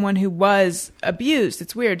like someone who was abused.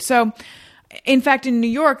 It's weird. So, in fact, in New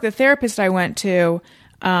York, the therapist I went to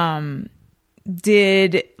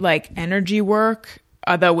did like energy work.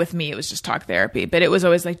 Although with me, it was just talk therapy. But it was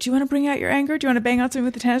always like, do you want to bring out your anger? Do you want to bang out something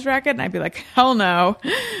with the tennis racket? And I'd be like, hell no.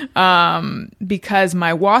 Because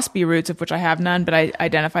my waspy roots, of which I have none, but I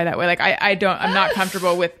identify that way. Like, I'm not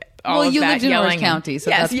comfortable with all Well, of you that lived in yelling. Orange County, so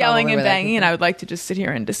yes, that's yelling probably and where that banging. came And I would like to just sit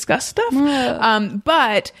here and discuss stuff.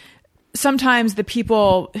 But sometimes the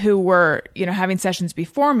people who were, having sessions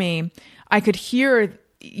before me, I could hear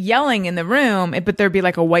yelling in the room, but there'd be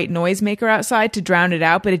like a white noisemaker outside to drown it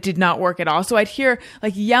out, but it did not work at all. So I'd hear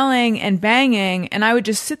like yelling and banging, and I would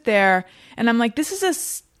just sit there and I'm like, this is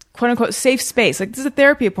a quote unquote safe space. Like, this is a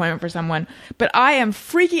therapy appointment for someone, but I am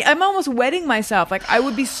freaky. I'm almost wetting myself. Like, I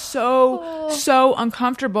would be so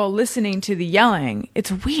uncomfortable listening to the yelling.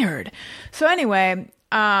 It's weird. So anyway,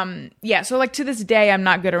 so like to this day, I'm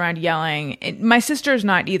not good around yelling. My sister's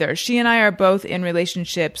not either. She and I are both in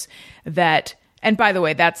relationships that, and by the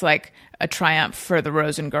way, that's like a triumph for the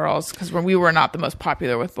Rosen girls because we were not the most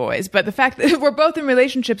popular with boys. But the fact that we're both in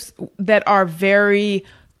relationships that are very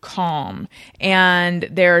calm and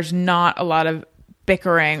there's not a lot of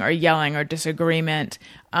bickering or yelling or disagreement.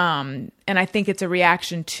 And I think it's a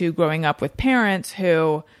reaction to growing up with parents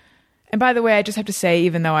who, and by the way, I just have to say,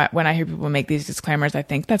 even though when I hear people make these disclaimers, I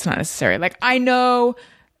think that's not necessary. Like, I know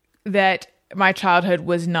that my childhood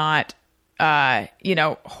was not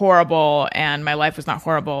horrible, and my life was not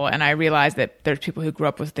horrible, and I realize that there's people who grew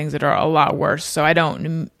up with things that are a lot worse. So I don't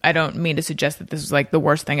mean to suggest that this is like the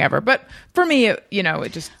worst thing ever, but for me, it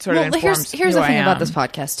just sort of informs here's who the thing I am. about this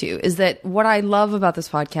podcast too, is that what I love about this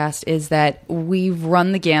podcast is that we've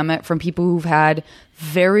run the gamut from people who've had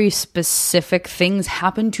very specific things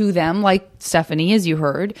happen to them, like Stephanie, as you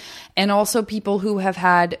heard, and also people who have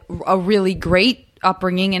had a really great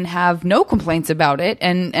upbringing and have no complaints about it,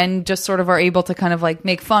 and just sort of are able to kind of like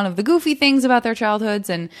make fun of the goofy things about their childhoods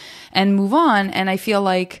and move on. And I feel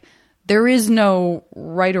like there is no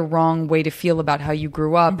right or wrong way to feel about how you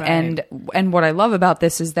grew up. Right. And what I love about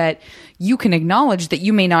this is that you can acknowledge that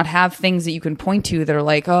you may not have things that you can point to that are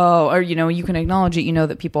like, oh, or, you can acknowledge it,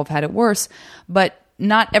 that people have had it worse, but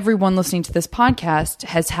not everyone listening to this podcast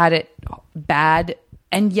has had it bad,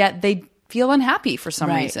 and yet they feel unhappy for some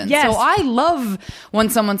Right. reason. Yes. So I love when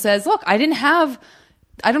someone says, look, I didn't have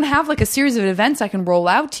I don't have like a series of events I can roll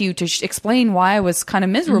out to you to explain why I was kind of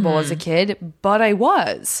miserable as a kid, but I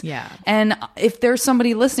was. Yeah. And if there's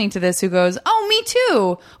somebody listening to this who goes, oh, me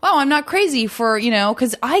too. Wow, I'm not crazy for,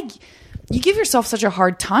 because you give yourself such a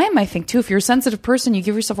hard time, I think, too. If you're a sensitive person, you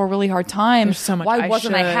give yourself a really hard time. There's so much, why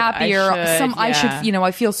wasn't I happier?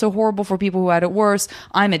 I feel so horrible for people who had it worse.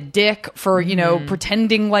 I'm a dick for,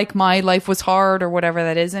 pretending like my life was hard or whatever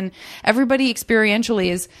that is. And everybody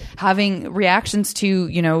experientially is having reactions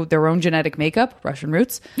to, their own genetic makeup, Russian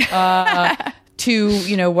roots,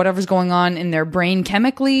 to, whatever's going on in their brain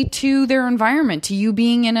chemically, to their environment, to you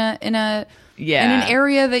being in an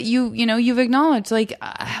area that you've acknowledged. Like,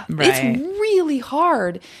 it's really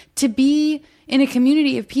hard to be in a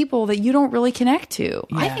community of people that you don't really connect to.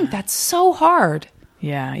 I think that's so hard.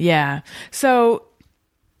 Yeah. So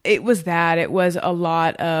it was a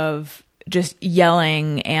lot of just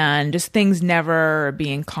yelling and just things never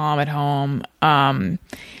being calm at home.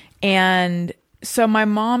 And so my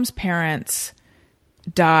mom's parents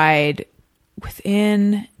died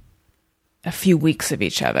within a few weeks of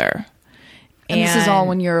each other. And this is all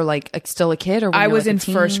when you're like still a kid, or when I you're was like in a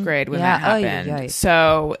teen? first grade when that happened.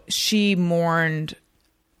 So she mourned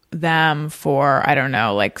them for, I don't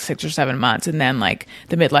know, like 6 or 7 months. And then like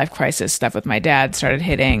the midlife crisis stuff with my dad started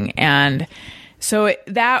hitting. And so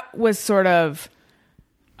that was sort of,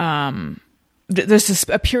 there's just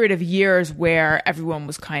a period of years where everyone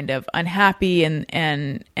was kind of unhappy and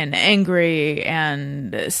angry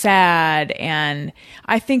and sad. And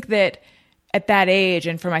I think that at that age,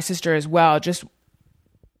 and for my sister as well, just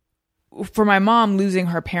for my mom losing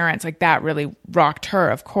her parents, like that really rocked her,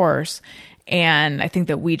 of course. And I think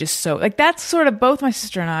that we just that's sort of, both my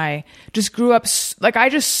sister and I just grew up, like I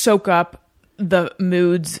just soak up the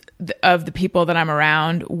moods of the people that I'm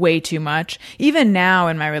around way too much. Even now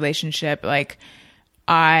in my relationship, like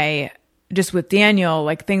I just with Daniel,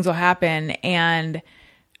 like things will happen and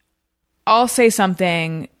I'll say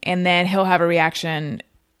something and then he'll have a reaction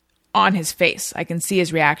on his face. I can see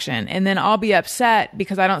his reaction. And then I'll be upset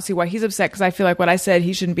because I don't see why he's upset, because I feel like what I said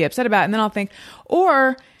he shouldn't be upset about. And then I'll think,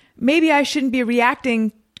 or maybe I shouldn't be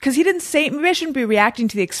reacting because he didn't say, maybe I shouldn't be reacting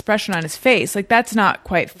to the expression on his face. Like that's not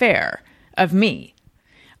quite fair of me.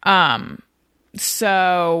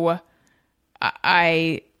 So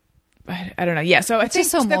I don't know. Yeah. So I think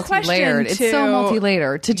so multi-layered. It's so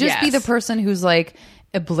multi-layered. To just be the person who's like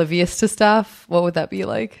oblivious to stuff, what would that be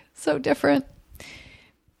like? So different.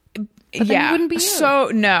 But then it wouldn't be you.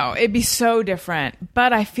 So no, it'd be so different.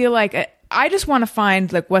 But I feel like I just want to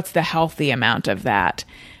find like what's the healthy amount of that.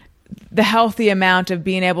 The healthy amount of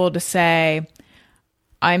being able to say,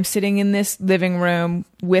 I'm sitting in this living room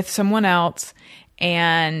with someone else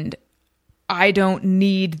and I don't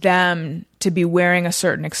need them to be wearing a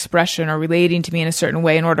certain expression or relating to me in a certain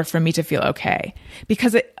way in order for me to feel okay.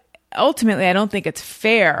 Because ultimately, I don't think it's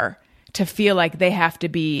fair to feel like they have to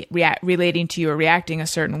be relating to you or reacting a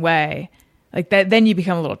certain way. Like that, then you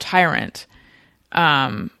become a little tyrant,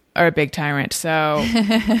 or a big tyrant. So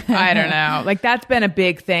I don't know. Like that's been a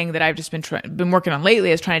big thing that I've just been working on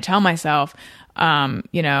lately, is trying to tell myself,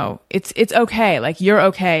 it's okay. Like you're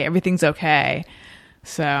okay. Everything's okay.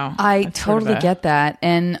 So I totally get that.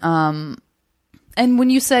 And when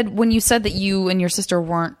you said that you and your sister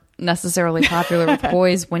weren't necessarily popular with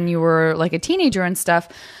boys when you were like a teenager and stuff,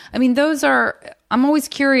 I mean, I'm always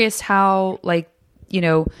curious how, like,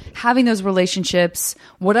 having those relationships,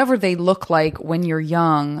 whatever they look like when you're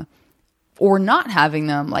young or not having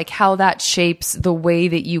them, like how that shapes the way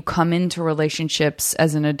that you come into relationships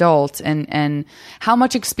as an adult, and how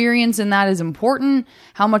much experience in that is important.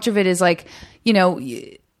 How much of it is like,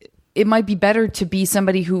 it might be better to be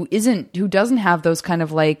somebody who doesn't have those kind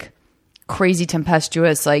of like crazy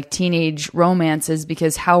tempestuous like teenage romances,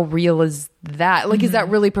 because how real is that? Like, is that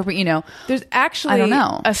really there's actually I don't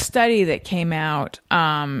know. A study that came out,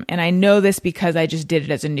 and I know this because I just did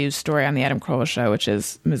it as a news story on the Adam Corolla Show, which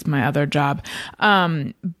is my other job.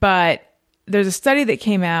 But there's a study that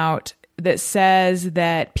came out that says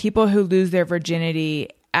that people who lose their virginity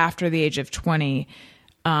after the age of 20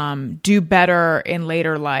 do better in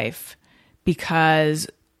later life, because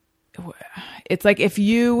it's like if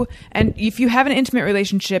you have an intimate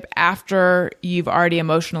relationship after you've already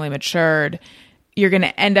emotionally matured, you're going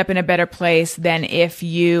to end up in a better place than if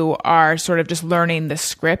you are sort of just learning the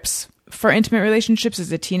scripts for intimate relationships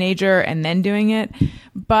as a teenager and then doing it.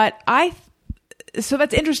 So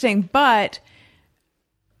that's interesting, but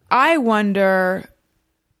I wonder,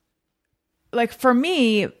 like for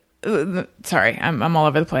me, sorry, I'm all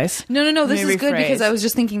over the place. No. This Let me is good rephrase. because I was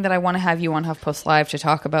just thinking that I want to have you on HuffPost Live to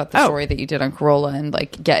talk about the story that you did on Corolla and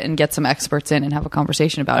like get some experts in and have a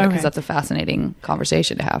conversation about it because that's a fascinating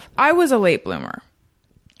conversation to have. I was a late bloomer,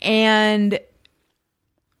 and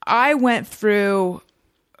I went through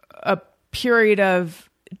a period of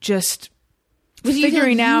just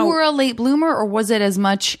figuring out. You were a late bloomer, or was it as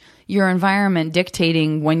much your environment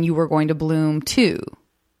dictating when you were going to bloom too?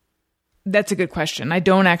 That's a good question. I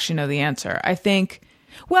don't actually know the answer. I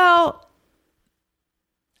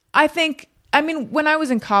mean, when I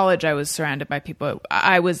was in college, I was surrounded by people.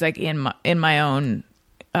 I was like in my own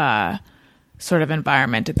sort of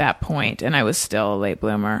environment at that point, and I was still a late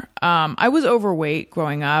bloomer. I was overweight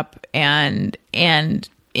growing up and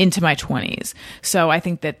into my 20s. So I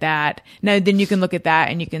think that now then you can look at that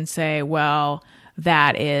and you can say, well,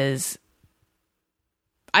 that is,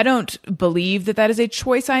 I don't believe that is a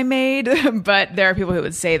choice I made, but there are people who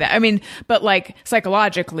would say that. I mean, but like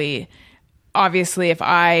psychologically, obviously, if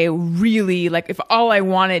I really if all I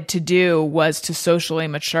wanted to do was to socially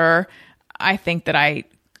mature, I think that I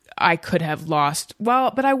could have lost.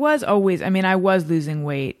 Well, but I was losing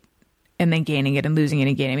weight and then gaining it and losing it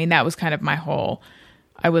and gaining. I mean, that was kind of my whole.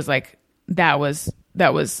 I was like, that was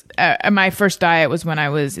my first diet was when I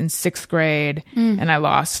was in 6th grade and I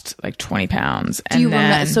lost like 20 pounds. Do you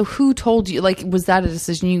remember? So who told you, like, was that a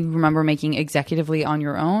decision you remember making executively on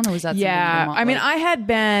your own, or was that? Yeah. I mean,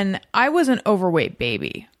 I was an overweight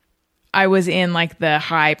baby. I was in like the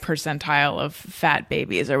high percentile of fat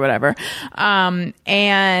babies or whatever.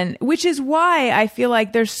 And which is why I feel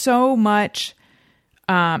like there's so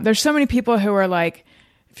many people who are like,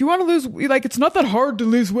 if you want to lose, like, it's not that hard to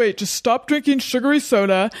lose weight. Just stop drinking sugary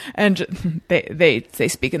soda, and they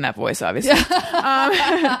speak in that voice, obviously. Just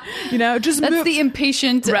that's the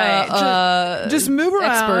impatient, right? Just move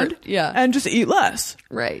around, expert. Yeah, and just eat less,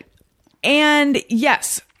 right? And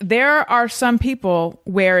yes, there are some people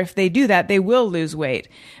where if they do that, they will lose weight.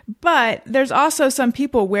 But there's also some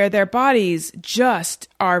people where their bodies just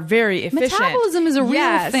are very efficient. Metabolism is a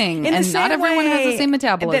real thing. And not everyone has the same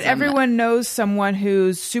metabolism. That everyone knows someone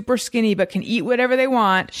who's super skinny but can eat whatever they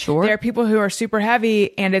want. Sure. There are people who are super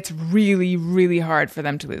heavy and it's really, really hard for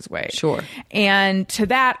them to lose weight. Sure. And to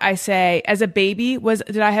that, I say, as a baby,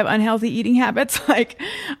 did I have unhealthy eating habits? Like,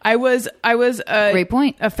 I was great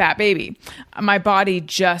point. A fat baby. My body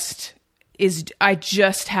I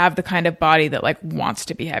just have the kind of body that like wants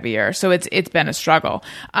to be heavier. So it's been a struggle.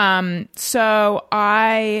 So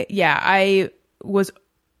I was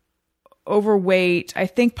overweight. I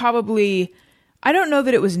think probably, I don't know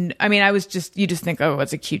that it was, I mean, you just think, oh,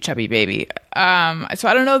 it's a cute chubby baby. So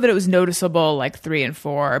I don't know that it was noticeable like 3 and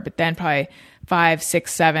 4, but then probably 5,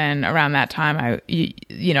 6, 7 around that time, I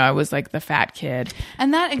was like the fat kid.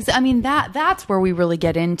 And that's where we really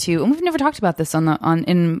get into, and we've never talked about this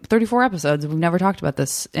in 34 episodes. We've never talked about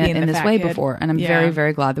this in this way before, and I'm very,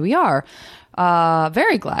 very glad that we are.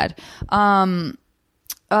 Very glad.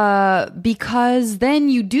 Because then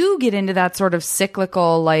you do get into that sort of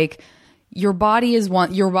cyclical, like, your body is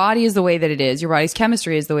the way that it is. Your body's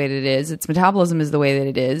chemistry is the way that it is. Its metabolism is the way that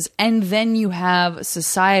it is. And then you have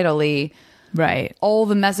societally, right, all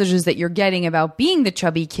the messages that you're getting about being the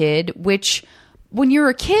chubby kid, which when you're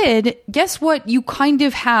a kid, guess what you kind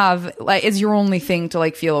of have like is your only thing to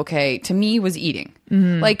like feel okay. To me, was eating.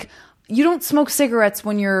 Mm-hmm. Like, you don't smoke cigarettes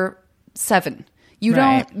when you're 7. You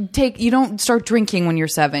don't start drinking when you're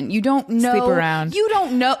 7. You don't know. Sleep around. You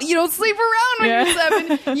don't sleep around when you're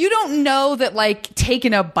 7. You don't know that like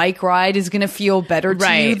taking a bike ride is going to feel better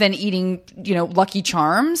to you than eating, Lucky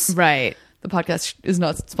Charms. Right. The podcast is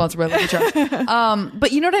not sponsored by Lucky Charms.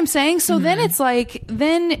 But you know what I'm saying? So then it's like,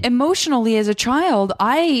 then emotionally as a child,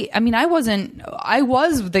 I was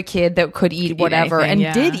the kid that could eat whatever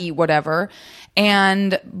did eat whatever.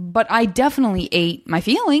 But I definitely ate my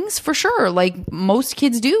feelings for sure. Like most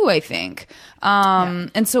kids do, I think.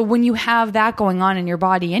 And so when you have that going on in your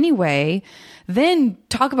body anyway, then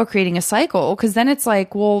talk about creating a cycle. 'Cause then it's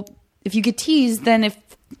like, well, if you get teased, then if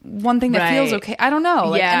one thing that feels okay, I don't know.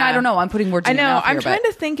 Like, and I don't know. I'm putting words in your mouth here. I'm trying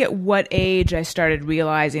to think at what age I started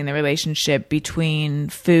realizing the relationship between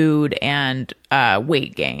food and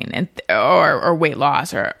weight gain or weight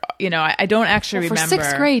loss, or I don't actually remember. For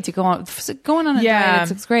 6th grade to going on a diet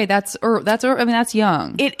in 6th grade, that's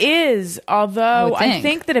young. It is, although I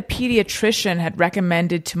think that a pediatrician had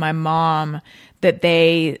recommended to my mom that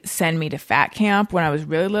they send me to fat camp when I was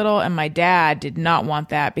really little, and my dad did not want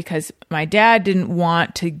that because my dad didn't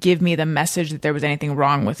want to give me the message that there was anything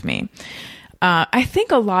wrong with me. I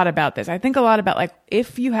think a lot about this. I think a lot about, like,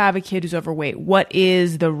 if you have a kid who's overweight, what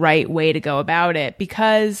is the right way to go about it?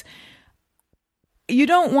 Because you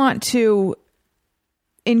don't want to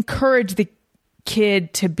encourage the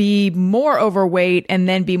kid to be more overweight and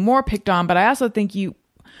then be more picked on. But I also think you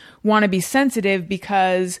want to be sensitive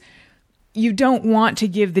because you don't want to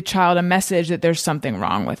give the child a message that there's something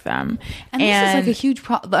wrong with them. And this is like a huge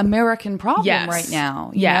American problem right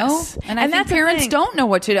now. You know? And I think parents don't know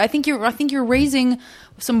what to do. I think you're raising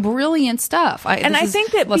some brilliant stuff. I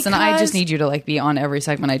think that listen, I just need you to like be on every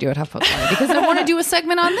segment I do at HuffPost Live because I want to do a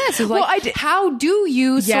segment on this. It's like, how do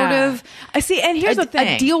you sort of I see? And here's the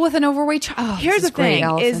thing: deal with an overweight child. Oh, here's the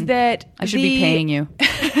thing: is that I should be paying you.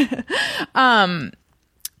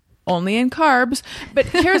 Only in carbs. But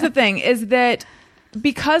here's the thing is that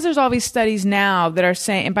because there's all these studies now that are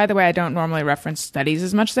saying, and by the way, I don't normally reference studies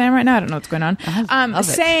as much as I am right now. I don't know what's going on.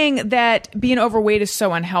 Saying that being overweight is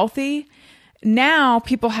so unhealthy. Now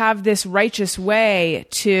people have this righteous way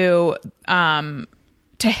to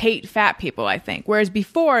hate fat people, I think. Whereas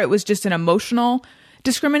before it was just an emotional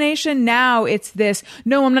discrimination. Now it's this,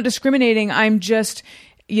 no, I'm not discriminating. I'm just,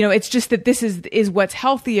 it's just that this is what's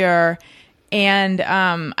healthier. And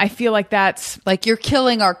I feel like that's like you're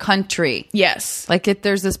killing our country. Yes, like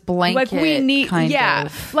there's this blanket. Like we need, kind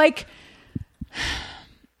of. Like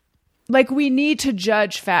we need to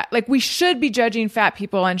judge fat. Like we should be judging fat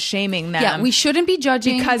people and shaming them. Yeah, we shouldn't be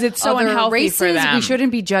judging because it's so unhealthy races. For them. We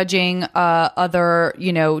shouldn't be judging other,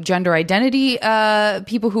 gender identity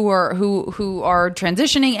people who are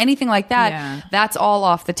transitioning, anything like that. Yeah. That's all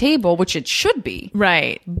off the table, which it should be.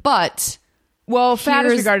 Right, but. Well, fat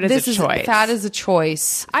is regarded as a choice. Fat is a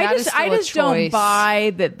choice. I just don't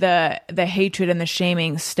buy that the hatred and the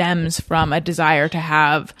shaming stems from a desire to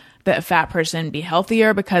have the fat person be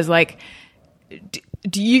healthier because, like,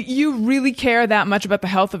 do you really care that much about the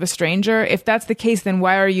health of a stranger? If that's the case, then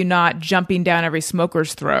why are you not jumping down every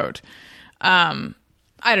smoker's throat? I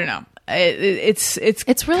don't know. It's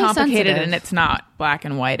really complicated sensitive. And it's not black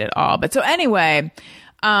and white at all. But so anyway,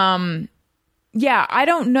 yeah, I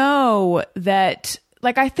don't know that,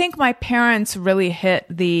 like, I think my parents really hit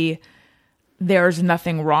the there's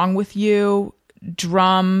nothing wrong with you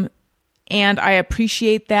drum, and I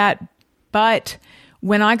appreciate that. But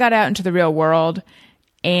when I got out into the real world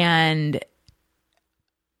and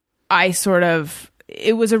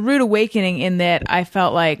it was a rude awakening in that I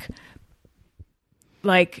felt like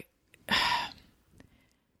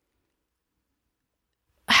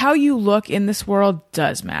how you look in this world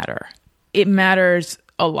does matter. It matters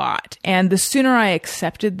a lot. And the sooner I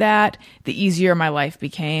accepted that, the easier my life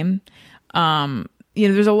became.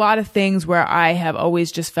 There's a lot of things where I have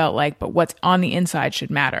always just felt like, but what's on the inside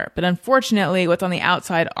should matter. But unfortunately, what's on the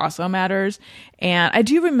outside also matters. And I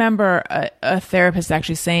do remember a therapist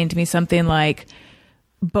actually saying to me something like,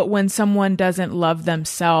 but when someone doesn't love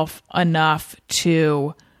themselves enough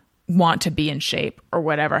to want to be in shape or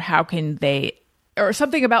whatever, how can they... Or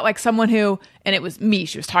something about like someone who, and it was me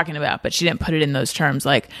she was talking about, but she didn't put it in those terms,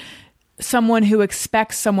 like someone who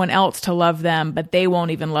expects someone else to love them, but they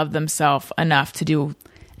won't even love themselves enough to do.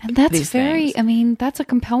 And that's these things. That's a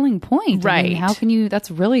compelling point. Right. I mean, how can you,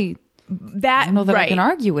 that's really, I don't know that I can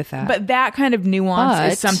argue with that. But that kind of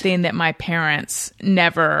nuance is something that my parents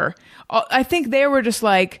never, I think they were just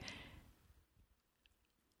like,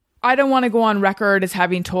 I don't want to go on record as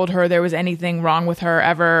having told her there was anything wrong with her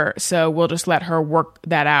ever, so we'll just let her work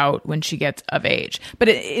that out when she gets of age. But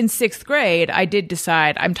in 6th grade, I did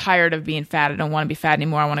decide I'm tired of being fat. I don't want to be fat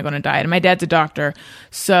anymore. I want to go on a diet. And my dad's a doctor,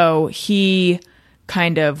 so he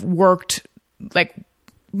kind of worked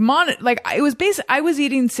it was basically I was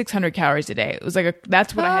eating 600 calories a day. It was like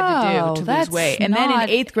that's what I had to do to lose weight. And then in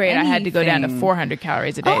 8th grade, I had to go down to 400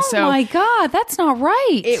 calories a day. Oh my God, that's not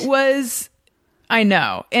right. It was. I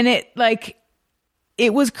know. And it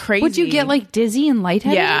was crazy. Would you get like dizzy and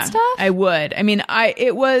lightheaded and stuff? I would. I mean, oh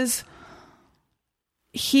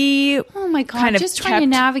my God, kind of just trying to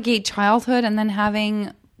navigate childhood and then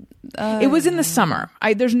having... it was in the summer.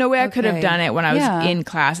 There's no way I could have done it when I was in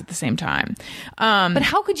class at the same time. But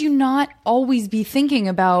how could you not always be thinking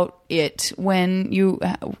about it when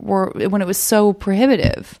when it was so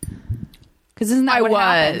prohibitive? Because isn't that what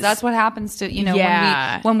happens? That's what happens to,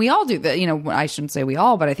 when we all do that, I shouldn't say we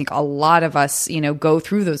all, but I think a lot of us, go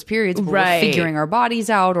through those periods where we're figuring our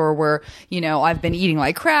bodies out, or we're, I've been eating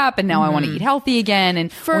like crap and now I want to eat healthy again.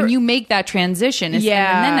 And when you make that transition, and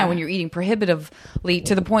then now when you're eating prohibitively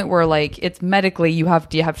to the point where like it's medically, you have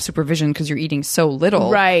to have supervision because you're eating so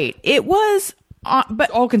little. Right. It was...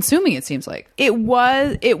 but all consuming, it seems like.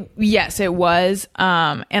 Yes, it was.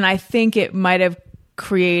 And I think it might have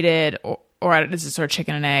created... or this is sort of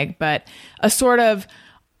chicken and egg, but a sort of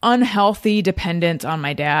unhealthy dependence on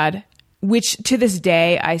my dad, which to this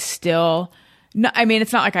day I still no, I mean,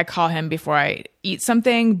 it's not like I call him before I eat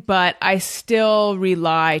something, but I still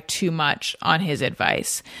rely too much on his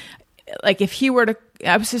advice. Like if he were to,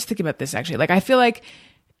 I was just thinking about this actually. Like I feel like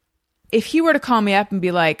if he were to call me up and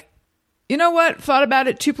be like, you know what, thought about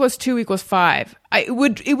it, 2 + 2 = 5. It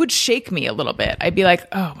would shake me a little bit. I'd be like,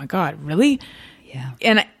 oh my God, really? Yeah.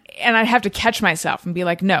 And I'd have to catch myself and be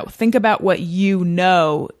like, no, think about what you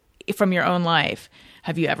know from your own life.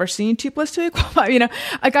 Have you ever seen 2 + 2 = 5? You know,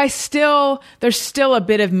 like there's still a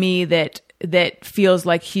bit of me that feels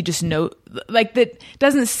like he just like that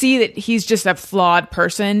doesn't see that he's just a flawed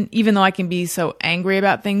person, even though I can be so angry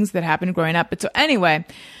about things that happened growing up. But so anyway,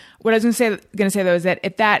 what I was going to say though is that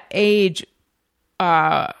at that age,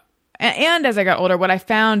 and as I got older, what I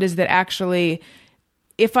found is that actually,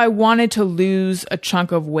 if I wanted to lose a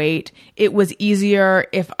chunk of weight, it was easier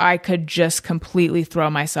if I could just completely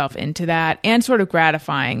throw myself into that, and sort of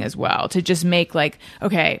gratifying as well to just make like,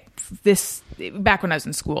 okay, back when I was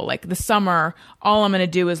in school, like the summer, all I'm going to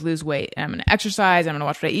do is lose weight. And I'm going to exercise. I'm going to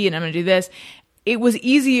watch what I eat, and I'm going to do this. It was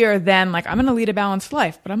easier than like, I'm going to lead a balanced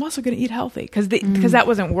life, but I'm also going to eat healthy because that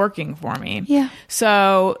wasn't working for me. Yeah.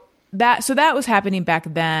 So that was happening back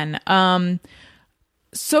then.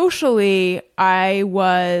 Socially, I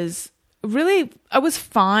was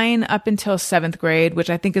fine up until 7th grade, which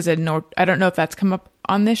I think is I don't know if that's come up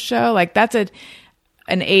on this show. Like that's an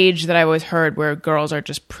age that I always heard where girls are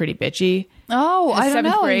just pretty bitchy. Oh, I don't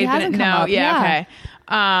know. 7th grade, It hasn't come up. Yeah, okay.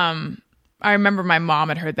 I remember my mom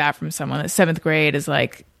had heard that from someone, that 7th grade is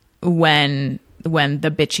like when the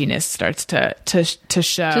bitchiness starts to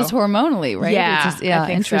show. Just hormonally, right? Yeah, It's just, yeah, I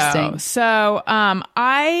think interesting. So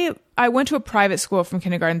I went to a private school from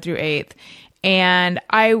kindergarten through 8th, and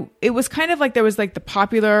it was kind of like there was like the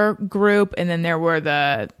popular group, and then there were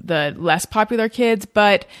the less popular kids,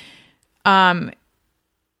 but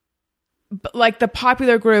like the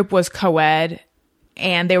popular group was co-ed,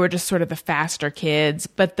 and they were just sort of the faster kids,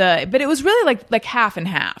 but it was really like half and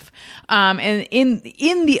half. And in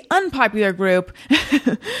the unpopular group,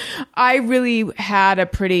 I really had a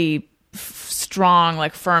pretty strong,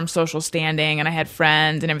 like firm social standing, and I had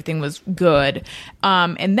friends and everything was good.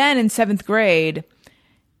 And then in 7th grade,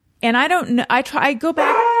 and I don't know, I go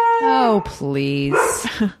back. Oh, please.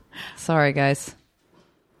 Sorry, guys.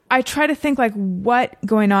 I try to think like what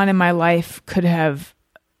going on in my life could have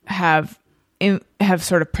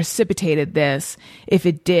sort of precipitated this, if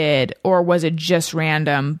it did, or was it just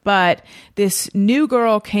random? But this new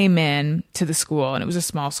girl came in to the school, and it was a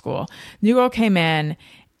small school. New girl came in,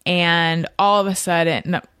 and all of a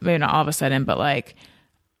sudden, maybe not all of a sudden, but like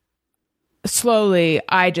slowly,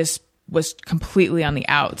 I just was completely on the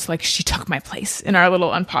outs. Like she took my place in our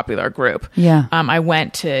little unpopular group. Yeah. I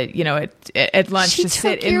went to, at lunch to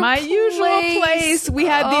sit in my usual place. We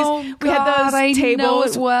had those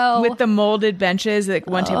tables with the molded benches, like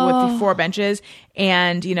one table with the 4 benches,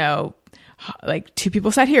 and like 2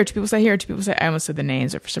 people sat here, 2 people sat here, 2 people sat. I almost said the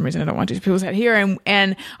names, or for some reason I don't want to. 2 people sat here,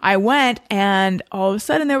 and I went, and all of a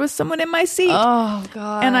sudden there was someone in my seat. Oh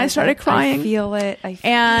God! And I started crying. I feel it.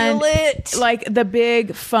 Like the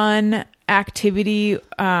big fun activity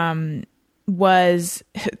was.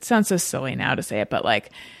 It sounds so silly now to say it, but like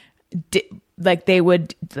they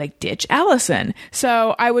would like ditch Allison.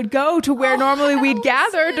 So I would go to where normally we'd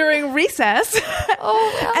gather during recess.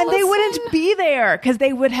 And they wouldn't be there because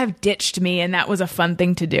they would have ditched me. And that was a fun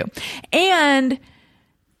thing to do. And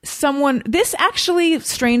this actually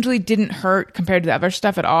strangely didn't hurt compared to the other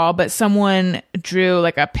stuff at all. But someone drew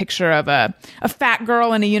like a picture of a fat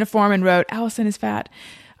girl in a uniform and wrote, "Allison is fat,"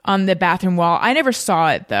 on the bathroom wall. I never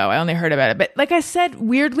saw it though. I only heard about it. But like I said,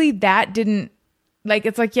 weirdly, that didn't, like,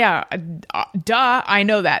 it's like, yeah, duh, I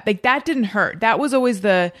know that. Like, that didn't hurt. That was always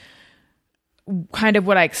the kind of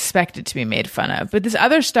what I expected to be made fun of. But this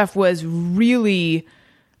other stuff was really,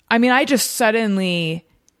 I mean, I just suddenly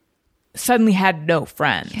had no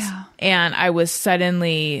friends. Yeah. And I was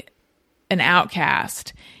suddenly an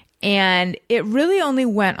outcast. And it really only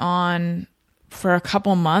went on for a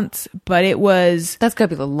couple months, but that's gotta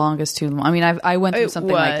be the longest too long. I mean, I went through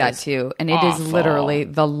something like that too, and it is literally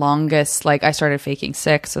the longest. Like, I started faking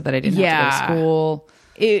sick so that I didn't have to go to school.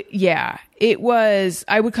 It was.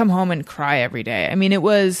 I would come home and cry every day. I mean, it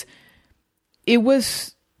was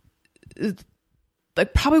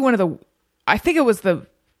like probably one of the. I think it was the.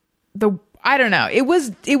 I don't know. It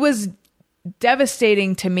was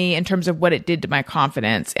devastating to me in terms of what it did to my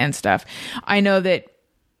confidence and stuff. I know that.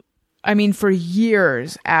 I mean, for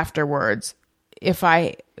years afterwards,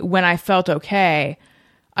 when I felt okay,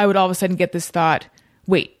 I would all of a sudden get this thought,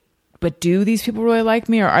 wait, but do these people really like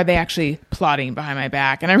me, or are they actually plotting behind my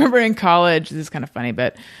back? And I remember in college, this is kind of funny,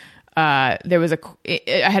 but I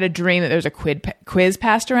had a dream that there was a quiz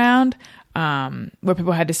passed around where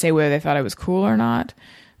people had to say whether they thought I was cool or not.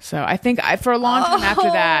 So I think for a long time after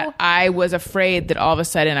that, I was afraid that all of a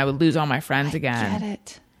sudden I would lose all my friends again. Get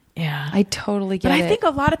it. Yeah, I totally get it. But I think a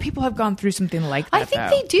lot of people have gone through something like that. I think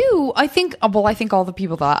they do. I think all the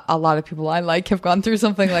people that a lot of people I like have gone through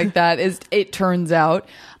something like that. It turns out.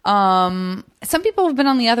 Some people have been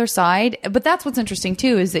on the other side, but that's what's interesting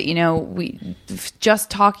too. Is that we just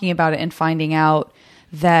talking about it and finding out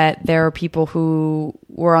that there are people who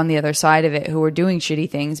were on the other side of it who were doing shitty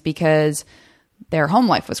things because their home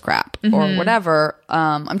life was crap or whatever.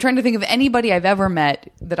 I'm trying to think of anybody I've ever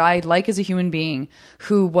met that I like as a human being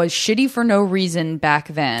who was shitty for no reason back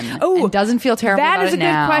then. Oh, and doesn't feel terrible about it now. That is a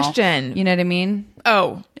good question. You know what I mean?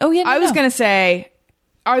 Oh yeah. I was going to say,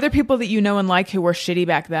 are there people that you know and like who were shitty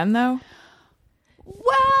back then though?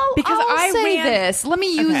 Well, because I'll say this. Let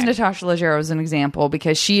me use Natasha Leggero as an example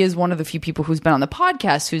because she is one of the few people who's been on the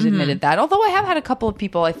podcast who's admitted that. Although I have had a couple of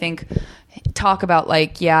people, I think, talk about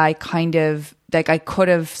I kind of I could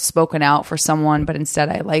have spoken out for someone, but instead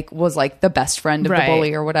I was the best friend of the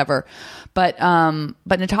bully or whatever. But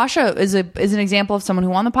Natasha is an example of someone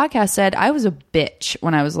who on the podcast said I was a bitch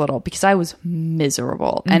when I was little because I was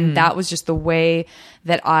miserable, and that was just the way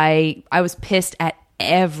that I was pissed at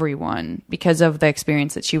everyone because of the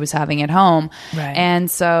experience that she was having at home. Right. And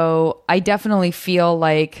so I definitely feel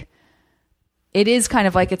like it is kind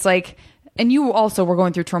of and you also were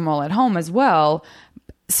going through turmoil at home as well.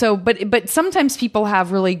 So, but sometimes people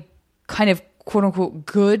have really kind of quote unquote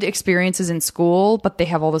good experiences in school, but they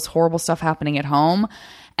have all this horrible stuff happening at home,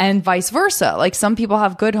 and vice versa. Some people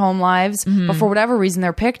have good home lives, but for whatever reason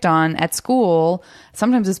they're picked on at school.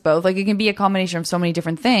 Sometimes it's both. It can be a combination of so many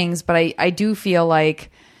different things, but I do feel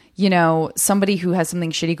somebody who has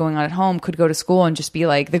something shitty going on at home could go to school and just be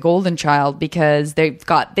the golden child because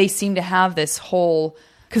they seem to have this whole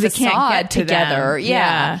because they can't get together.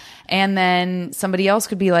 Yeah. And then somebody else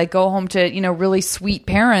could be go home to, really sweet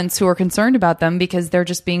parents who are concerned about them because they're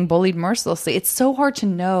just being bullied mercilessly. It's so hard to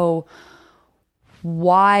know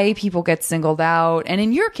why people get singled out. And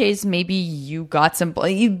in your case, maybe you got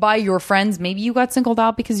by your friends, maybe you got singled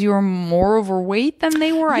out because you were more overweight than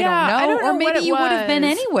they were. Yeah, I don't know. Or maybe you would have been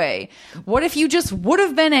anyway. What if you just would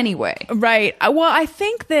have been anyway? Right. Well, I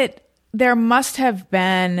think that there must have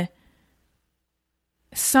been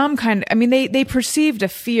some kind of, they perceived a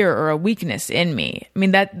fear or a weakness in me.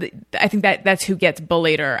 I think that's who gets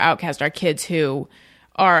bullied or outcast are kids who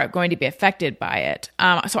are going to be affected by it.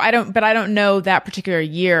 So I don't know that particular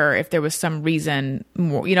year if there was some reason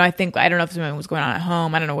more, I don't know if something was going on at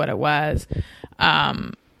home. I don't know what it was.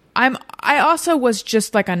 I also was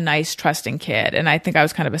just a nice, trusting kid. And I think I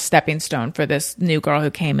was kind of a stepping stone for this new girl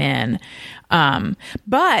who came in.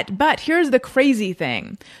 But here's the crazy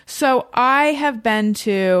thing. So I have been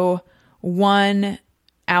to one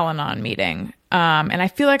Al-Anon meeting. And I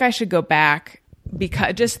feel like I should go back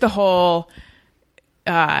because just the whole,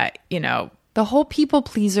 the whole people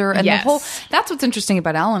pleaser and that's what's interesting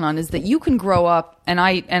about Al-Anon is that you can grow up, and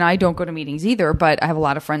I don't go to meetings either, but I have a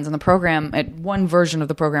lot of friends in the program at one version of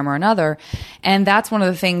the program or another. And that's one of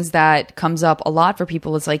the things that comes up a lot for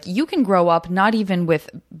people is you can grow up not even with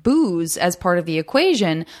booze as part of the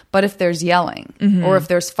equation, but if there's yelling or if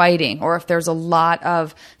there's fighting or if there's a lot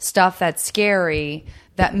of stuff that's scary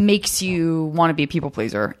that makes you want to be a people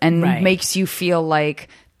pleaser and makes you feel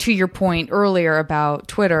to your point earlier about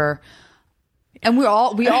Twitter. And we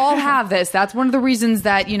all have this. That's one of the reasons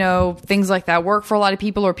that, things like that work for a lot of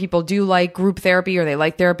people, or people do like group therapy, or they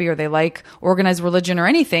like therapy, or they like organized religion or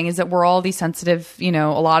anything, is that we're all these sensitive, a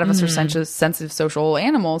lot of us are sensitive social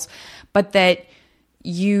animals, but that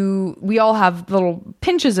we all have little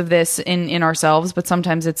pinches of this in ourselves, but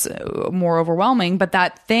sometimes it's more overwhelming. But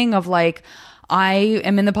that thing of I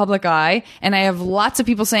am in the public eye and I have lots of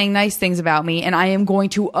people saying nice things about me, and I am going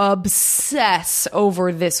to obsess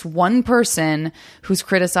over this one person who's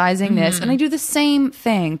criticizing this. And I do the same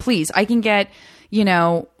thing. Please, I can get,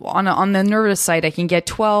 on the Nervous site, I can get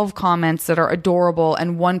 12 comments that are adorable,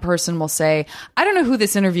 and one person will say, I don't know who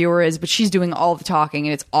this interviewer is, but she's doing all the talking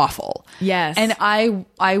and it's awful. Yes. And I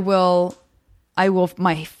feel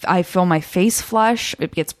my face flush.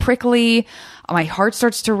 It gets prickly. My heart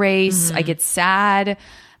starts to race. I get sad.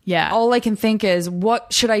 Yeah. All I can think is,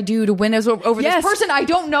 what should I do to win over this person I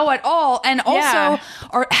don't know at all? And also,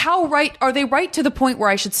 are they right to the point where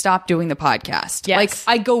I should stop doing the podcast? Yes.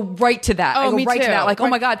 I go right to that. Oh, I go me right too. to that. Oh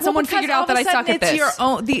my God, someone figured out that I suck at this. Your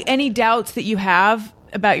own, any doubts that you have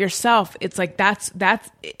about yourself, it's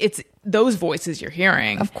it's those voices you're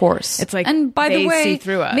hearing. Of course. It's and by the way, see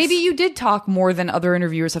through us. Maybe you did talk more than other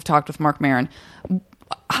interviewers have talked with Mark Maron.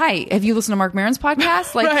 hi, have you listened to Mark Maron's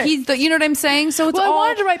podcast? Like Right. he's the, you know what I'm saying? So it's Well, I all,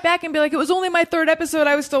 wanted to write back and be like, it was only my 3rd episode.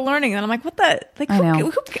 I was still learning. And I'm like, what the? Like, I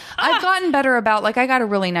know. I've gotten better about, like, I got a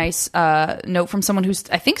really nice note from someone who's,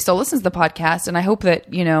 I think, still listens to the podcast. And I hope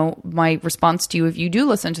that, you know, my response to you, if you do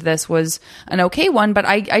listen to this, was an okay one. But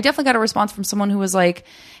I definitely got a response from someone who was like,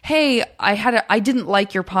 hey, I didn't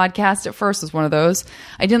like your podcast at first. Was one of those.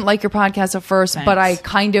 I didn't like your podcast at first, but I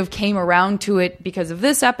kind of came around to it because of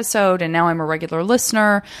this episode. And now I'm a regular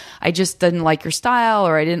listener. I just didn't like your style,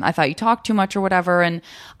 or I thought you talked too much or whatever. And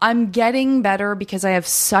I'm getting better because I have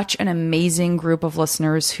such an amazing group of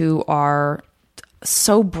listeners who are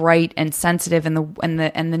so bright and sensitive, and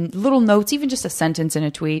the little notes, even just a sentence in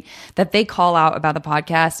a tweet that they call out about the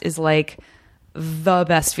podcast is like the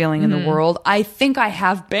best feeling in the world. I think I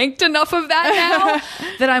have banked enough of that now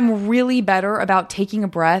that I'm really better about taking a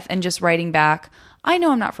breath and just writing back, I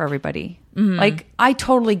know I'm not for everybody. Like, I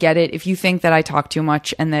totally get it if you think that I talk too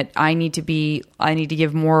much and that I need to give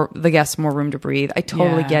the guests more room to breathe. I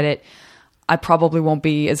totally get it. I probably won't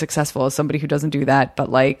be as successful as somebody who doesn't do that, but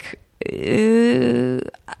like, I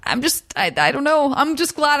don't know. I'm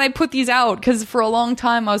just glad I put these out, because for a long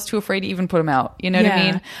time I was too afraid to even put them out. You know what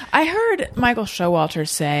I mean? I heard Michael Showalter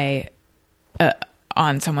say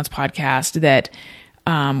on someone's podcast that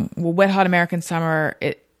Wet Hot American Summer,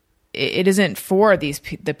 it isn't for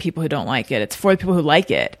the people who don't like it. It's for the people who like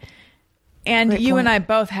it. And Great you point. and I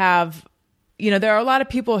both have, you know, there are a lot of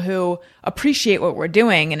people who appreciate what we're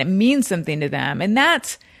doing and it means something to them. And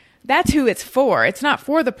that's who it's for. It's not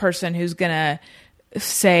for the person who's going to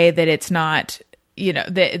say that it's not, you know,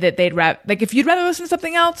 that they'd rather, like, if you'd rather listen to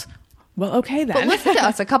something else, well, okay then. But listen to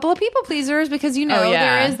us, a couple of people pleasers, because you know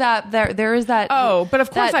there is that. Oh, but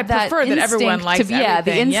of course I prefer that everyone instinct likes to be, the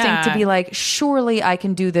everything. instinct to be like, surely I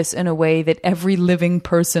can do this in a way that every living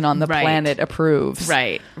person on the planet approves.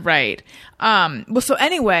 Right. Well, so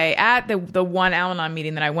anyway, at the one Al-Anon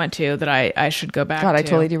meeting that I went to, that I should go back. God, to. I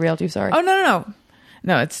totally derailed you. Sorry. Oh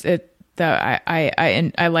no,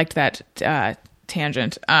 I liked that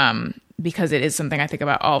tangent. Because it is something I think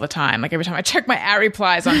about all the time. Like every time I check my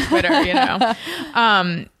 @replies on Twitter, you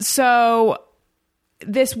know. So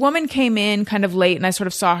this woman came in kind of late, and I sort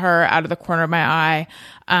of saw her out of the corner of my eye.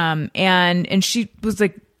 And she was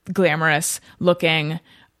like glamorous looking.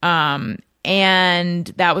 And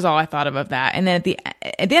that was all I thought of that. And then at the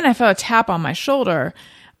end, I felt a tap on my shoulder.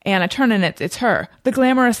 And I turn and it's her, the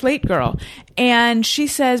glamorous late girl. And she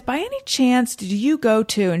says, by any chance, did you go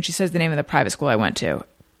to, and she says the name of the private school I went to,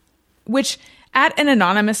 which at an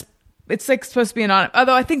anonymous, it's like supposed to be anonymous.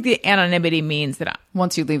 Although I think the anonymity means that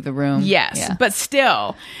Once you leave the room. yes, Yeah. but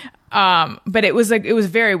still, but it was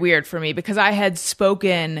very weird for me because I had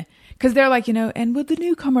spoken, because they're like, you know, and would the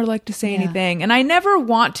newcomer like to say anything? And I never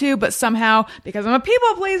want to, but somehow, because I'm a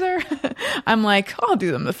people pleaser, I'm like, I'll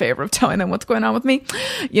do them the favor of telling them what's going on with me,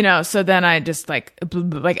 you know. So then I just like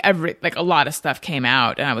a lot of stuff came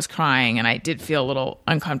out, and I was crying, and I did feel a little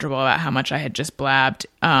uncomfortable about how much I had just blabbed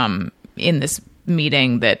in this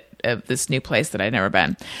meeting this new place that I'd never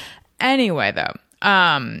been. Anyway, though,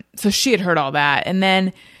 so she had heard all that, and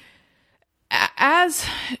then as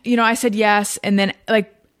you know, I said yes, and then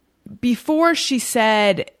like, before she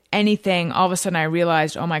said anything, all of a sudden I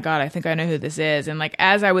realized, oh my God, I think I know who this is. And like,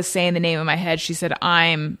 as I was saying the name in my head, she said,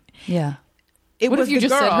 Yeah. It what was if you the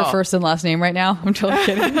just girl. said her first and last name right now? I'm totally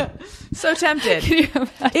kidding. So tempted.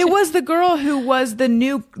 It was the girl who was the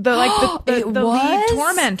lead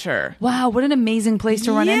tormentor. Wow, what an amazing place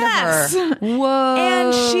to run into her. Whoa.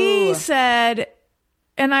 And she said,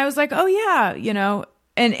 and I was like, oh yeah, you know,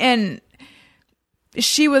 and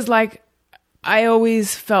she was like, I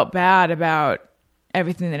always felt bad about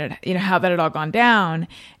everything that had, you know, how that had all gone down.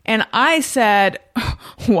 And I said,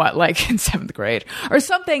 what, like in 7th grade or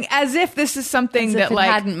something, as if this is something As that if it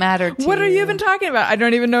like hadn't mattered to what are you you. even talking about? I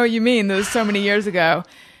don't even know what you mean. That was so many years ago,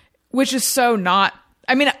 which is so not,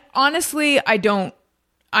 I mean, honestly,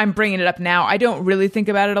 I'm bringing it up now. I don't really think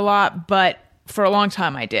about it a lot, but for a long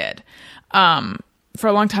time I did. For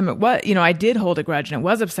a long time it was, you know, I did hold a grudge, and it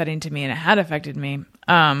was upsetting to me, and it had affected me.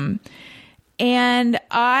 And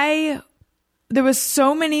there was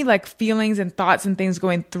so many like feelings and thoughts and things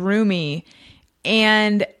going through me,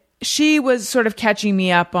 and she was sort of catching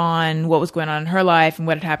me up on what was going on in her life and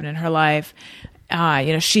what had happened in her life.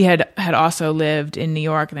 You know, she had also lived in New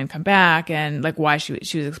York and then come back, and like why she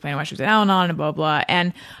was explaining why she was at Al-Anon and blah, blah.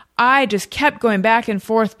 And I just kept going back and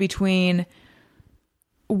forth between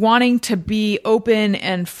wanting to be open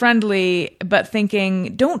and friendly, but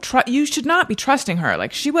thinking, you should not be trusting her.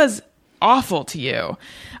 Like, she was awful to you.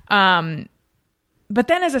 but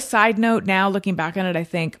then as a side note, now looking back on it, I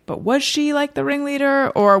think, but was she like the ringleader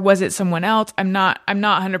or was it someone else? I'm not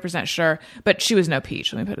 100% sure, but she was no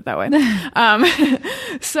peach. Let me put it that way.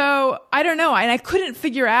 So I don't know. And I couldn't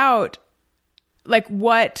figure out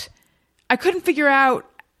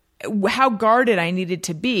how guarded I needed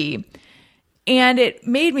to be. And it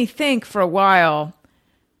made me think for a while,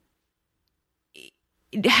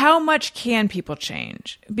 how much can people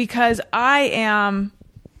change? Because I am,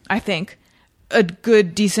 I think, a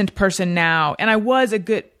good, decent person now. And I was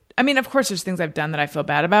of course there's things I've done that I feel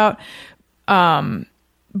bad about.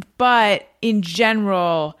 But in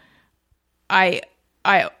general, I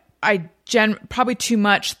probably too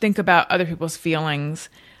much think about other people's feelings.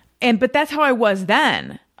 But that's how I was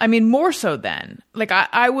then. I mean, more so then. Like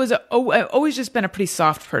I've always just been a pretty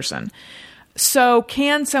soft person. So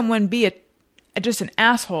can someone be just an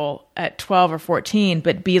asshole at 12 or 14,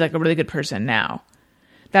 but be like a really good person now?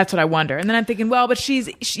 That's what I wonder. And then I'm thinking, well, but she's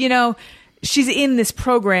in this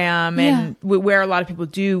program and where a lot of people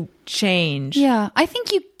do change. Yeah, I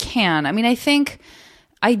think you can. I mean, I think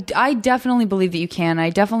I definitely believe that you can.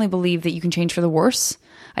 I definitely believe that you can change for the worse.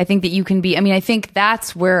 I think that you can be, I mean, I think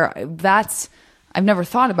that's I've never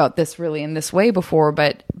thought about this really in this way before,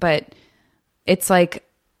 but it's like,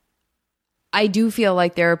 I do feel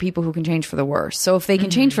like there are people who can change for the worse. So if they can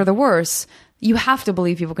change for the worse, you have to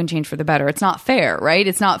believe people can change for the better. It's not fair, right?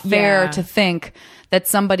 It's not fair to think that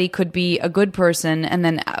somebody could be a good person and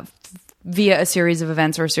then via a series of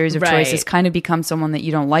events or a series of choices kind of become someone that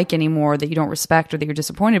you don't like anymore, that you don't respect, or that you're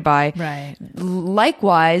disappointed by. Right.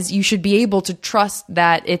 Likewise, you should be able to trust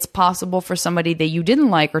that it's possible for somebody that you didn't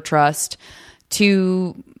like or trust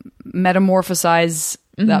to metamorphosize,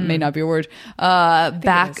 that may not be a word,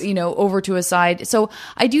 back, over to a side. So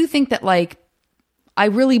I do think that, like, I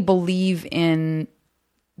really believe in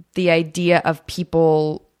the idea of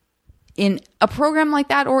people in a program like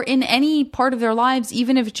that or in any part of their lives,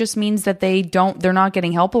 even if it just means that they're not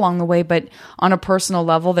getting help along the way, but on a personal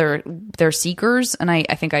level, they're seekers. And I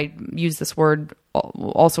think I use this word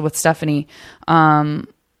also with Stephanie,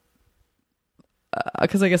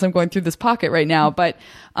 because I guess I'm going through this pocket right now, but,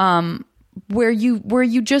 where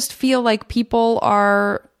you just feel like people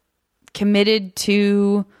are committed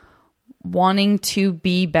to wanting to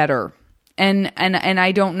be better. And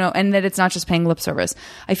I don't know, and that it's not just paying lip service.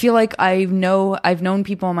 I feel like I've known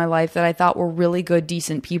people in my life that I thought were really good,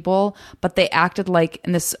 decent people, but they acted like,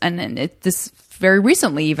 this very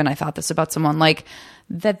recently even I thought this about someone, like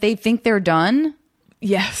that they think they're done.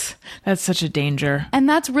 Yes, that's such a danger. And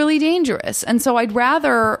that's really dangerous. And so I'd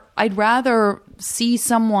rather see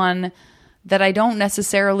someone that I don't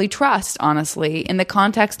necessarily trust, honestly, in the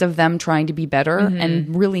context of them trying to be better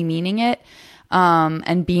and really meaning it,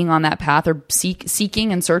 and being on that path or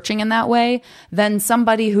seeking and searching in that way, than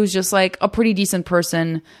somebody who's just like a pretty decent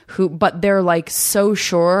person but they're like so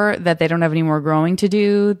sure that they don't have any more growing to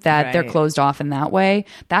do, that they're closed off in that way.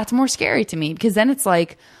 That's more scary to me, because then it's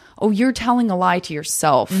like, oh, you're telling a lie to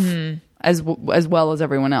yourself as well as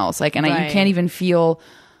everyone else. Like, and you can't even feel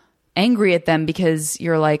angry at them because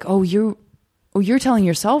you're like, you're telling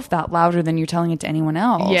yourself that louder than you're telling it to anyone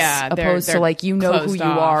else. Yeah. Opposed to like, you know who you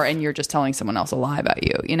off. are and you're just telling someone else a lie about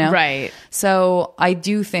you, you know? Right. So I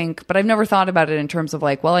do think, but I've never thought about it in terms of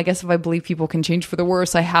like, well, I guess if I believe people can change for the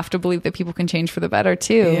worse, I have to believe that people can change for the better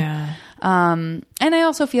too. Yeah. And I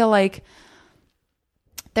also feel like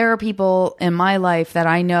there are people in my life that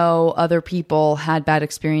I know other people had bad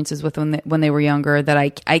experiences with when they were younger, that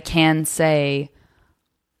I can say,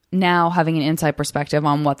 now having an inside perspective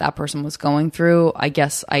on what that person was going through, I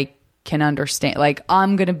guess I can understand. Like,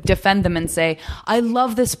 I'm going to defend them and say, I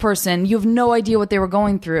love this person. You have no idea what they were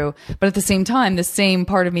going through. But at the same time, the same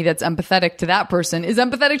part of me that's empathetic to that person is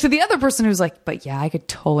empathetic to the other person who's like, but yeah, I could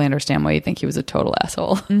totally understand why you think he was a total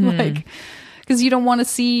asshole. Like, because you don't want to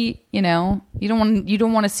see, you don't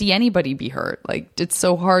want to see anybody be hurt. Like, it's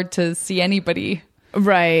so hard to see anybody.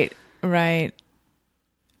 Right.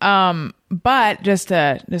 But just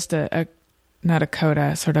a not a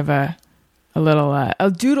coda, sort of a little a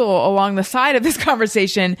doodle along the side of this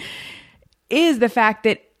conversation is the fact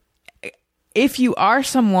that if you are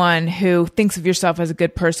someone who thinks of yourself as a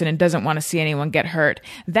good person and doesn't want to see anyone get hurt,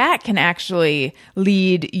 that can actually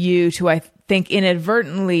lead you to, I think,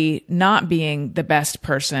 inadvertently not being the best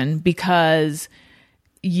person, because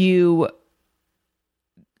you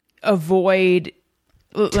avoid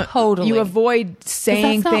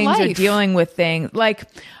saying things or dealing with things. Like,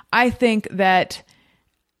 I think that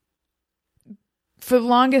for the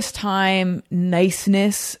longest time,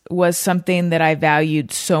 niceness was something that I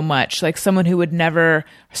valued so much. Like someone who would never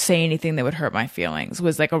say anything that would hurt my feelings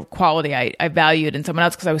was like a quality I valued in someone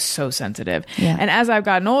else because I was so sensitive. Yeah. And as I've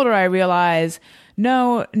gotten older, I realize,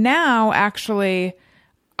 no, now actually,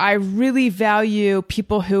 I really value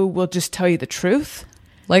people who will just tell you the truth.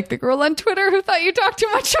 Like the girl on Twitter who thought you talked too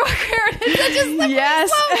much about Karen. It's such a slippery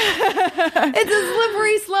slope. It's a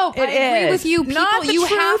slippery slope. I agree with you. People, not the you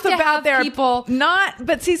truth have to about have people.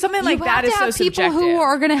 But see, something like that is so subjective. People who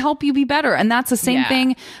are going to help you be better, and that's the same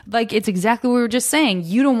thing. Like it's exactly what we were just saying.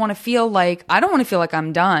 You don't want to feel like I don't want to feel like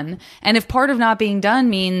I'm done. And if part of not being done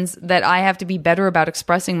means that I have to be better about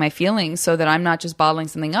expressing my feelings, so that I'm not just bottling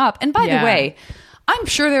something up. And by the way, I'm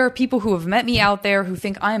sure there are people who have met me out there who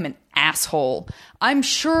think I'm an asshole. I'm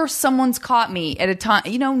sure someone's caught me at a time.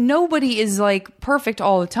 You know, nobody is like perfect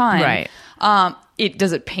all the time. Right.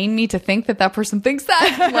 Does it pain me to think that person thinks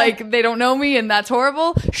that? Like they don't know me and that's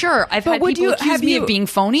horrible? Sure. I've had people accuse me of being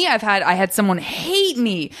phony. I had someone hate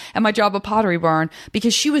me at my job at Pottery Barn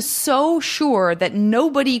because she was so sure that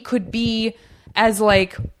nobody could be as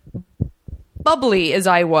like bubbly as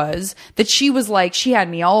I was, that she was like, she had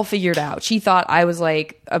me all figured out. She thought I was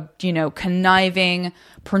like a, conniving,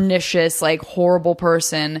 pernicious, like horrible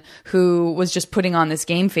person who was just putting on this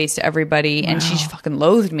game face to everybody. And she fucking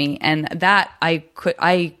loathed me. And that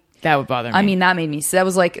that would bother me. I mean, that made me, that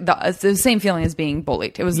was like the same feeling as being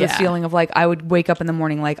bullied. It was this feeling of like, I would wake up in the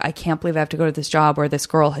morning like, I can't believe I have to go to this job where this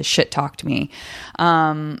girl has shit talked me.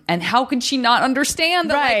 And how can she not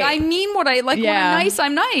understand that like, I mean what I, like when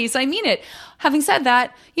I'm nice, I mean it. Having said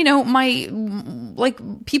that, my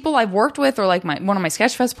like people I've worked with or like one of my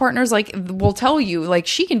Sketchfest partners like will tell you like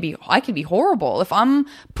I can be horrible if I'm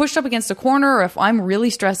pushed up against a corner or if I'm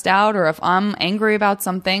really stressed out or if I'm angry about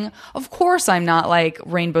something. Of course, I'm not like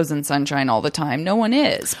rainbows and sunshine all the time. No one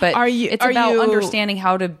is, but it's about understanding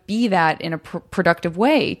how to be that in a productive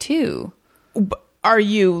way too. Are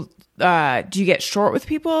you? Do you get short with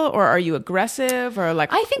people, or are you aggressive, or like?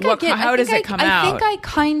 I think how does it come out? I think I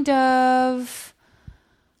kind of.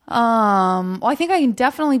 I think I can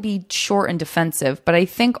definitely be short and defensive, but I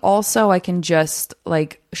think also I can just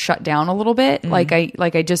like shut down a little bit. I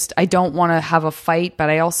don't want to have a fight, but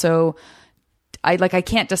I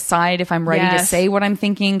can't decide if I'm ready to say what I'm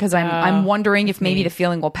thinking because I'm wondering if maybe the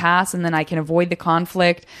feeling will pass and then I can avoid the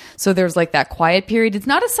conflict. So there's like that quiet period. It's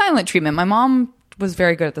not a silent treatment. My mom was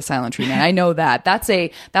very good at the silent treatment. I know that. That's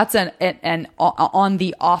an on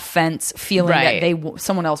the offense feeling that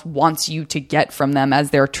someone else wants you to get from them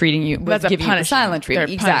as they're treating you, giving you the silent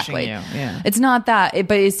treatment. Exactly. It's not that,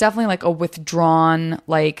 but it's definitely like a withdrawn.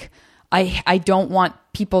 Like I don't want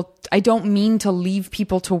people. I don't mean to leave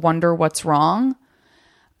people to wonder what's wrong.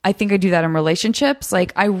 I think I do that in relationships.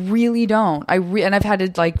 Like I really don't. And I've had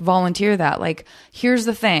to like volunteer that. Like here's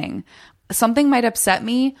the thing. Something might upset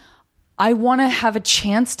me. I want to have a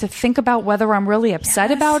chance to think about whether I'm really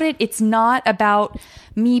upset about it. It's not about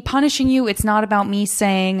me punishing you. It's not about me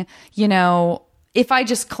saying, if I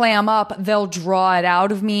just clam up, they'll draw it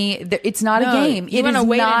out of me. It's not a game. It is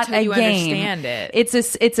not a game. Understand it.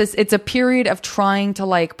 It's a period of trying to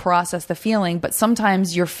like process the feeling. But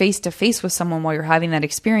sometimes you're face to face with someone while you're having that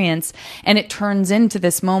experience, and it turns into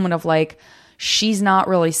this moment of like, she's not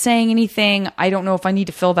really saying anything. I don't know if I need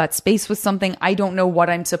to fill that space with something. I don't know what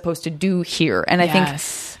I'm supposed to do here. And I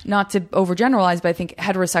think, not to overgeneralize, but I think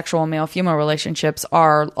heterosexual male-female relationships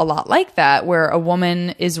are a lot like that, where a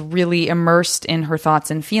woman is really immersed in her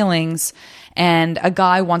thoughts and feelings, and a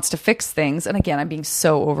guy wants to fix things. And again, I'm being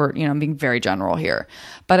I'm being very general here.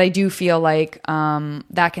 But I do feel like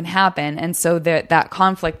that can happen. And so that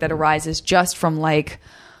conflict that arises just from like,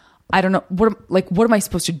 I don't know, what am I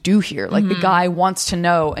supposed to do here? Like the guy wants to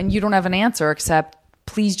know and you don't have an answer except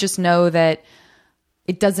please just know that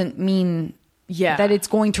it doesn't mean that it's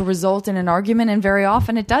going to result in an argument, and very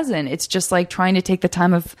often it doesn't. It's just like trying to take the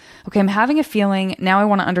time of, okay, I'm having a feeling. Now I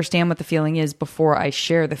want to understand what the feeling is before I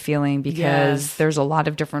share the feeling because there's a lot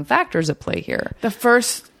of different factors at play here. The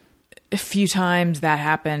first few times that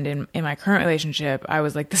happened in my current relationship, I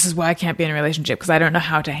was like, this is why I can't be in a relationship, because I don't know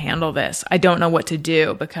how to handle this. I don't know what to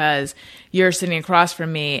do because you're sitting across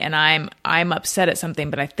from me and I'm upset at something,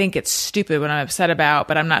 but I think it's stupid what I'm upset about,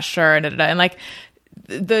 but I'm not sure. And like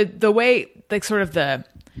the way, like sort of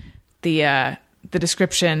the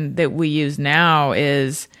description that we use now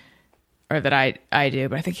is, or that I do,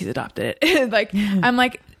 but I think he's adopted it. Like, I'm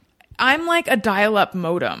like a dial-up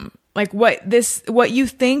modem. Like what you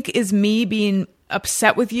think is me being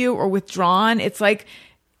upset with you or withdrawn, it's like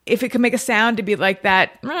if it could make a sound to be like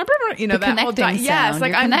that, that whole sound. Yes,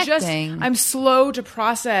 like I'm slow to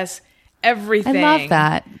process everything. I love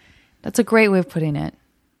that. That's a great way of putting it.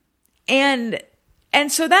 And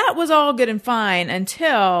so that was all good and fine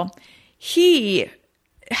until he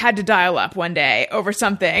had to dial up one day over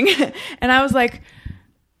something. And I was like,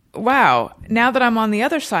 wow, now that I'm on the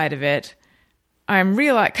other side of it, I'm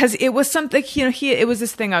realizing, because it was something, it was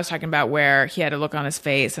this thing I was talking about where he had a look on his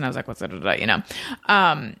face and I was like, what's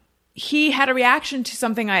that, he had a reaction to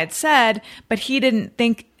something I had said, but he didn't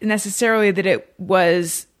think necessarily that it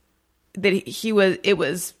was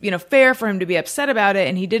fair for him to be upset about it.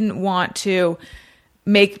 And he didn't want to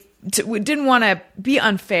didn't want to be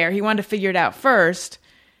unfair. He wanted to figure it out first.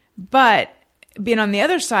 But being on the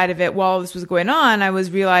other side of it while this was going on, I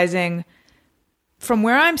was realizing from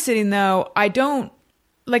where I'm sitting, though, I don't,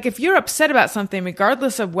 like, if you're upset about something,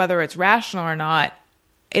 regardless of whether it's rational or not,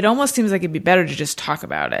 it almost seems like it'd be better to just talk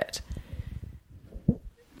about it.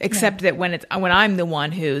 Except that when I'm the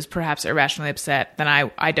one who's perhaps irrationally upset, then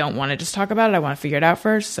I don't want to just talk about it. I want to figure it out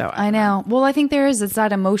first. So I know. Well, I think it's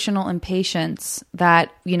that emotional impatience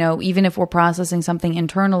that, even if we're processing something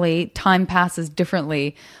internally, time passes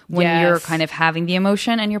differently when you're kind of having the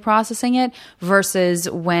emotion and you're processing it versus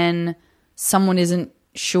when someone isn't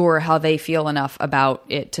sure how they feel enough about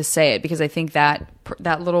it to say it. Because I think that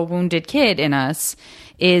little wounded kid in us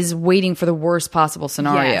is waiting for the worst possible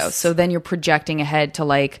scenario. Yes. So then you're projecting ahead to,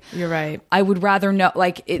 like, you're right. I would rather know,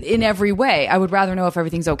 like, in every way, I would rather know if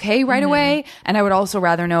everything's okay right away. And I would also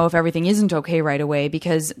rather know if everything isn't okay right away,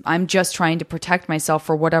 because I'm just trying to protect myself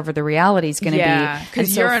for whatever the reality is going to be. And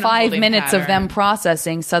so 5 minutes of them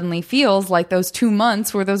processing suddenly feels like those 2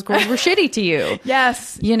 months where those girls were shitty to you.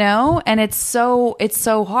 Yes. And it's so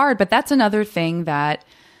hard. But that's another thing that,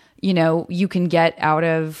 you can get out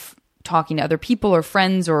of talking to other people or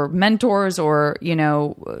friends or mentors or,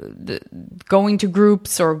 going to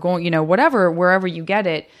groups or going, whatever, wherever you get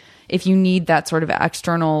it, if you need that sort of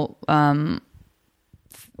external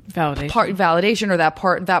validation or that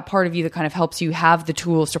part of you that kind of helps you have the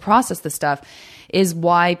tools to process the stuff, is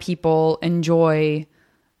why people enjoy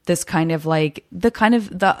this kind of like the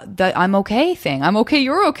I'm okay thing. I'm okay,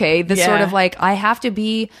 you're okay. This sort of like, I have to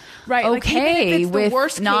be right, okay like, with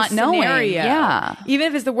worst not case knowing. Scenario, yeah. Even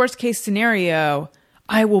if it's the worst case scenario,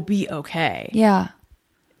 I will be okay. Yeah.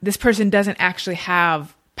 This person doesn't actually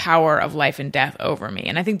have power of life and death over me.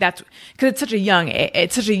 And I think that's because it's such a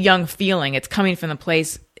young feeling. It's coming from the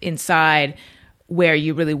place inside where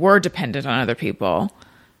you really were dependent on other people.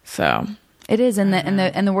 So it is. And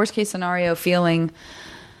the worst case scenario feeling,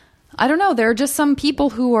 I don't know. There are just some people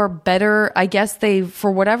who are better. I guess for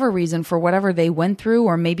whatever reason, for whatever they went through,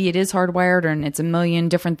 or maybe it is hardwired and it's a million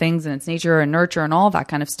different things and it's nature and nurture and all that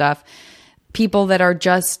kind of stuff. People that are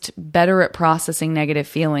just better at processing negative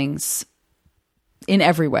feelings in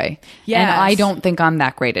every way. Yes. And I don't think I'm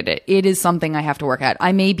that great at it. It is something I have to work at.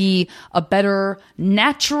 I may be a better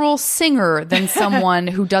natural singer than someone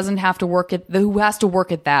who doesn't have to who has to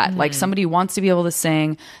work at that. Mm-hmm. Like somebody who wants to be able to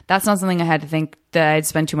sing. That's not something I had to think that I'd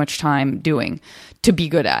spend too much time doing to be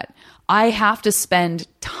good at. I have to spend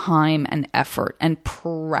time and effort and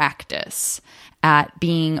practice at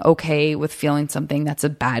being okay with feeling something that's a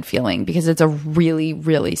bad feeling, because it's a really,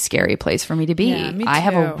 really scary place for me to be. Yeah, me too. I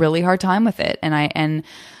have a really hard time with it. And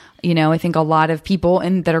I think a lot of people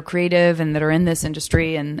that are creative and that are in this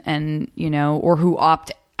industry and or who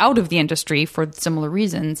opt out of the industry for similar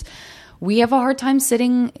reasons, we have a hard time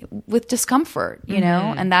sitting with discomfort,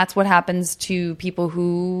 and that's what happens to people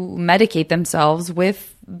who medicate themselves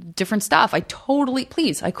with different stuff. I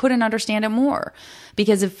couldn't understand it more,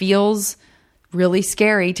 because it feels really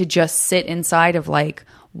scary to just sit inside of like,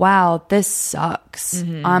 wow, this sucks.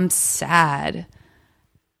 Mm-hmm. I'm sad.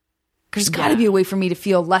 There's got to be a way for me to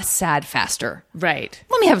feel less sad faster. Right.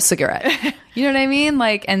 Let me have a cigarette. You know what I mean?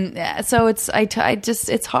 Like, and so it's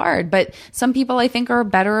hard. But some people I think are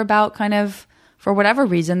better about kind of, for whatever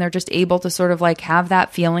reason, they're just able to sort of like have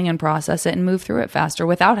that feeling and process it and move through it faster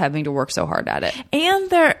without having to work so hard at it. And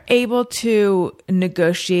they're able to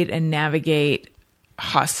negotiate and navigate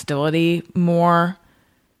hostility more.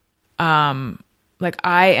 Like,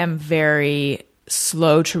 I am very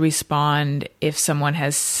slow to respond if someone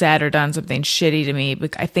has said or done something shitty to me.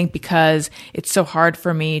 I think because it's so hard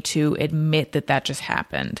for me to admit that just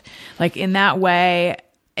happened. Like, in that way,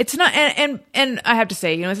 it's not, and I have to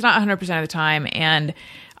say, it's not 100% of the time, and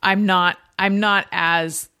I'm not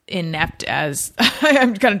as inept as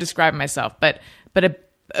I'm kind of describing myself, but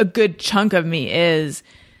a good chunk of me is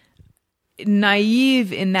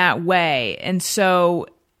naive in that way. And so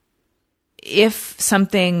if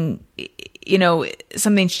something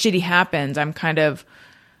shitty happens, I'm kind of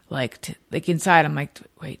like inside, I'm like,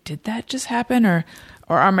 wait, did that just happen? Or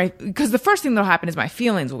are because the first thing that'll happen is my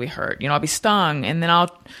feelings will be hurt. I'll be stung. And then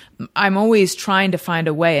I'm always trying to find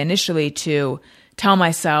a way initially to tell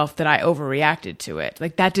myself that I overreacted to it.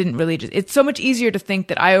 Like that didn't really it's so much easier to think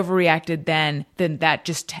that I overreacted than that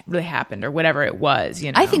just really happened or whatever it was,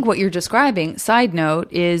 I think what you're describing, side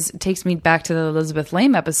note, takes me back to the Elizabeth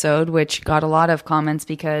Lame episode, which got a lot of comments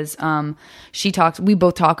because we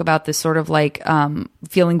both talk about this sort of like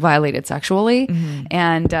feeling violated sexually. Mm-hmm.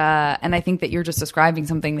 And I think that you're just describing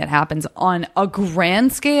something that happens on a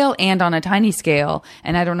grand scale and on a tiny scale.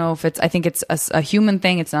 And I don't know if I think it's a human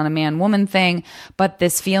thing. It's not a man-woman thing. But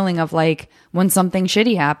this feeling of like when something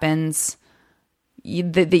shitty happens,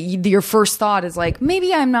 your first thought is like,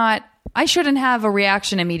 maybe I shouldn't have a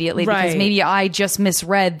reaction immediately because maybe I just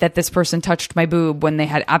misread that this person touched my boob when they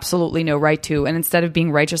had absolutely no right to. And instead of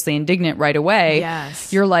being righteously indignant right away,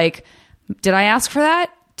 you're like, did I ask for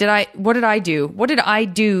that? What did I do? What did I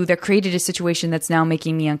do that created a situation that's now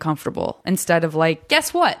making me uncomfortable? Instead of like,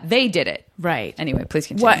 guess what? They did it. Right. Anyway, please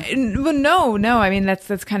continue. Well, no. I mean,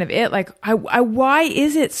 that's kind of it. Like, why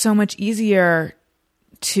is it so much easier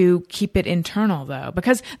to keep it internal though?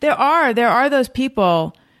 Because there are those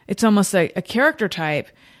people, it's almost like a character type,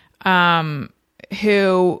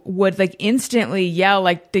 who would like instantly yell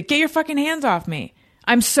like, get your fucking hands off me.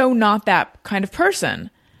 I'm so not that kind of person.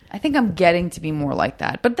 I think I'm getting to be more like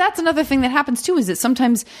that. But that's another thing that happens too, is that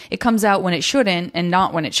sometimes it comes out when it shouldn't and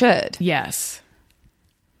not when it should. Yes.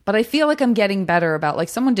 But I feel like I'm getting better about like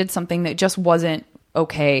someone did something that just wasn't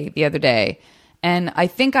okay the other day. And I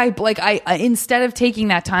think I instead of taking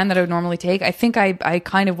that time that I would normally take, I think I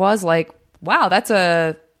kind of was like, wow, that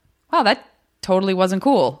totally wasn't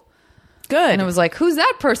cool. Good. And it was like, who's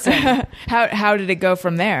that person? How did it go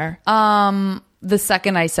from there? The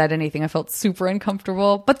second I said anything, I felt super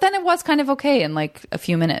uncomfortable. But then it was kind of okay in like a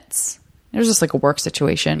few minutes. It was just like a work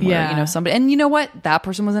situation where, somebody... And you know what? That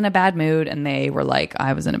person was in a bad mood and they were like,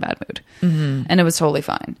 I was in a bad mood. Mm-hmm. And it was totally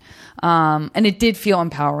fine. And it did feel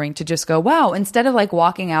empowering to just go, wow, instead of like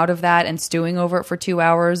walking out of that and stewing over it for 2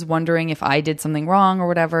 hours, wondering if I did something wrong or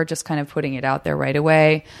whatever, just kind of putting it out there right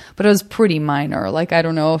away. But it was pretty minor. Like, I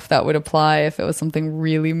don't know if that would apply if it was something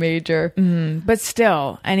really major. Mm-hmm. But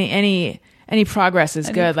still, any progress is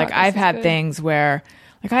good. Like I've had things where,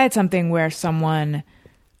 like I had something where someone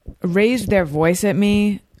raised their voice at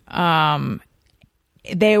me.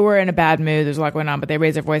 They were in a bad mood. There's a lot going on, but they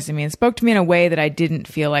raised their voice at me and spoke to me in a way that I didn't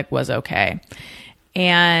feel like was okay.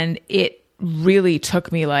 And it really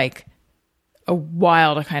took me like a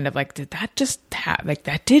while to kind of like, did that just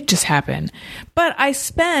that did just happen. But I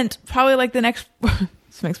spent probably like the next,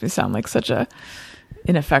 this makes me sound like such a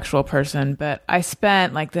ineffectual person, but I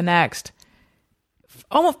spent like the next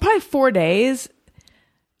almost probably 4 days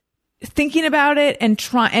thinking about it and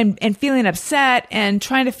and feeling upset and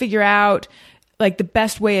trying to figure out like the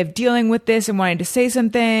best way of dealing with this and wanting to say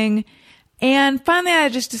something. And finally I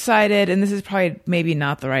just decided, and this is probably maybe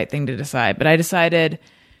not the right thing to decide, but I decided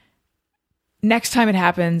next time it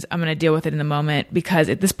happens, I'm going to deal with it in the moment, because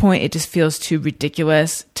at this point it just feels too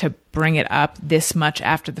ridiculous to bring it up this much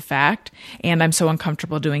after the fact. And I'm so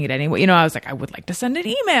uncomfortable doing it anyway. I was like, I would like to send an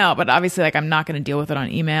email, but obviously like I'm not going to deal with it on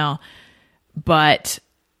email. But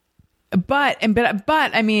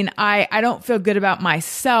I mean, I don't feel good about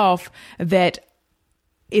myself that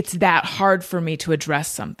it's that hard for me to address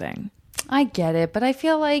something. I get it, but I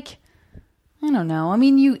feel like, I don't know. I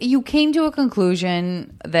mean, you came to a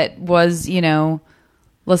conclusion that was,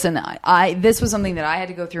 listen, this was something that I had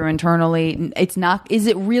to go through internally. It's not, is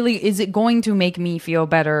it going to make me feel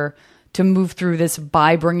better to move through this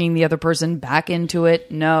by bringing the other person back into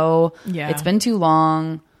it? No. Yeah. It's been too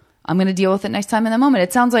long. I'm going to deal with it next time in the moment.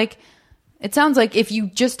 It sounds like if you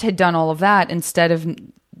just had done all of that instead of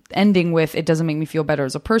ending with, it doesn't make me feel better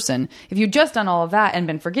as a person. If you'd just done all of that and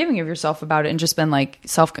been forgiving of yourself about it and just been like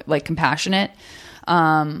compassionate,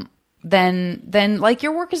 then like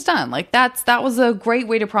your work is done. Like that was a great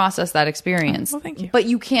way to process that experience. Well, thank you. But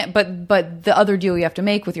you can't, but the other deal you have to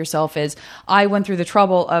make with yourself is, I went through the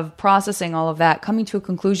trouble of processing all of that, coming to a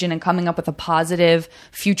conclusion and coming up with a positive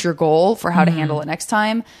future goal for how to handle it next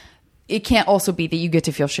time. It can't also be that you get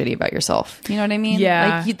to feel shitty about yourself. You know what I mean?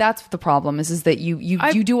 Yeah. Like that's the problem is that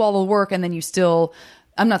you do all the work and then you still,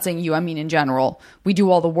 I'm not saying you, I mean in general, we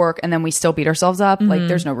do all the work and then we still beat ourselves up. Mm-hmm. Like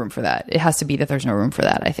there's no room for that. It has to be that there's no room for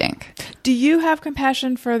that, I think. Do you have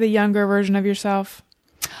compassion for the younger version of yourself?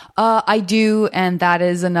 I do. And that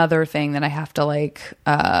is another thing that I have to like,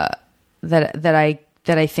 that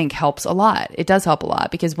I think helps a lot. It does help a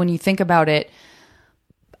lot because when you think about it,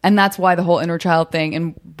 And that's why the whole inner child thing,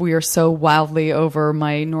 and we are so wildly over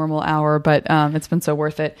my normal hour, but it's been so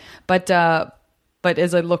worth it. But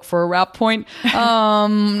as I look for a wrap point,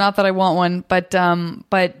 not that I want one, but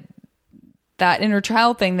that inner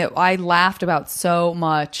child thing that I laughed about so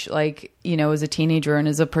much, like, you know, as a teenager and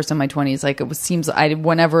as a person in my 20s, like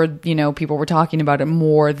whenever, you know, people were talking about it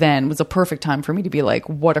more then was a perfect time for me to be like,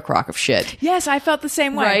 what a crock of shit. Yes, I felt the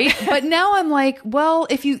same way. Right? But now I'm like, well,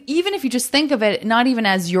 even if you just think of it, not even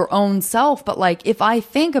as your own self, but like if I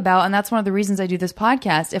think about, and that's one of the reasons I do this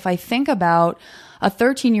podcast, if I think about a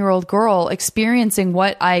 13-year-old girl experiencing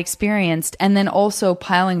what I experienced and then also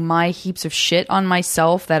piling my heaps of shit on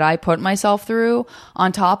myself that I put myself through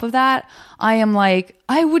on top of that, I am like,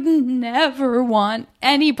 I would never want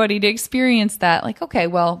anybody to experience that. Like, okay,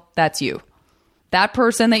 well, that's you. That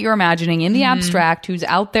person that you're imagining in the abstract who's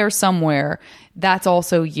out there somewhere, that's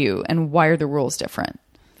also you. And why are the rules different?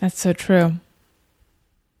 That's so true.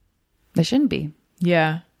 They shouldn't be.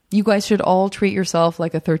 Yeah. You guys should all treat yourself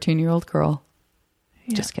like a 13-year-old girl.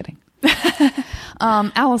 Yeah. Just kidding.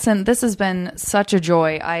 Alison, this has been such a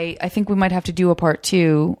joy. I think we might have to do a part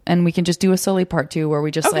 2, and we can just do a silly part 2 where we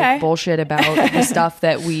just like bullshit about the stuff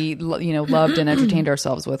that we, you know, loved and entertained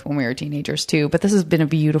ourselves with when we were teenagers too. But this has been a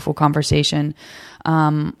beautiful conversation.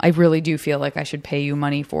 I really do feel like I should pay you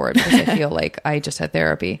money for it because I feel like I just had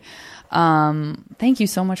therapy. Thank you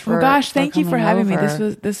so much for. Oh gosh, thank you for having over.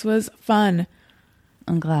 me. This was fun.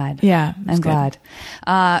 I'm glad. Yeah, I'm glad.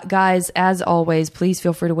 Guys, as always, please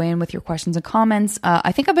feel free to weigh in with your questions and comments.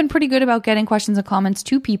 I think I've been pretty good about getting questions and comments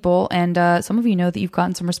to people, and some of you know that you've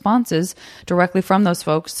gotten some responses directly from those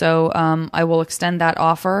folks. So I will extend that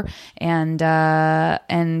offer, and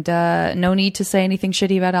no need to say anything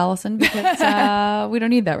shitty about Alison because we don't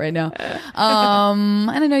need that right now. And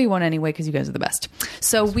I know you won't anyway because you guys are the best.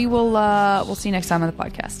 So we'll see you next time on the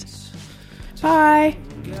podcast. Bye.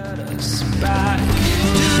 Get us back.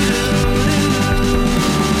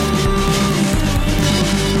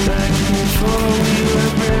 Back before we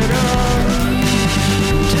were better.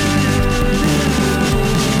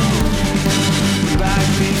 Back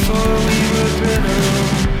before we were better.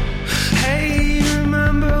 Hey,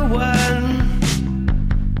 remember when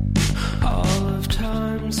all of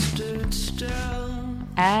time stood still?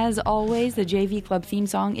 As always, the JV Club theme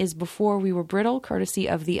song is Before We Were Brittle, courtesy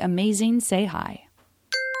of the amazing Say Hi.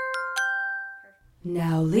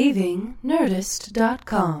 Now leaving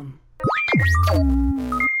Nerdist.com.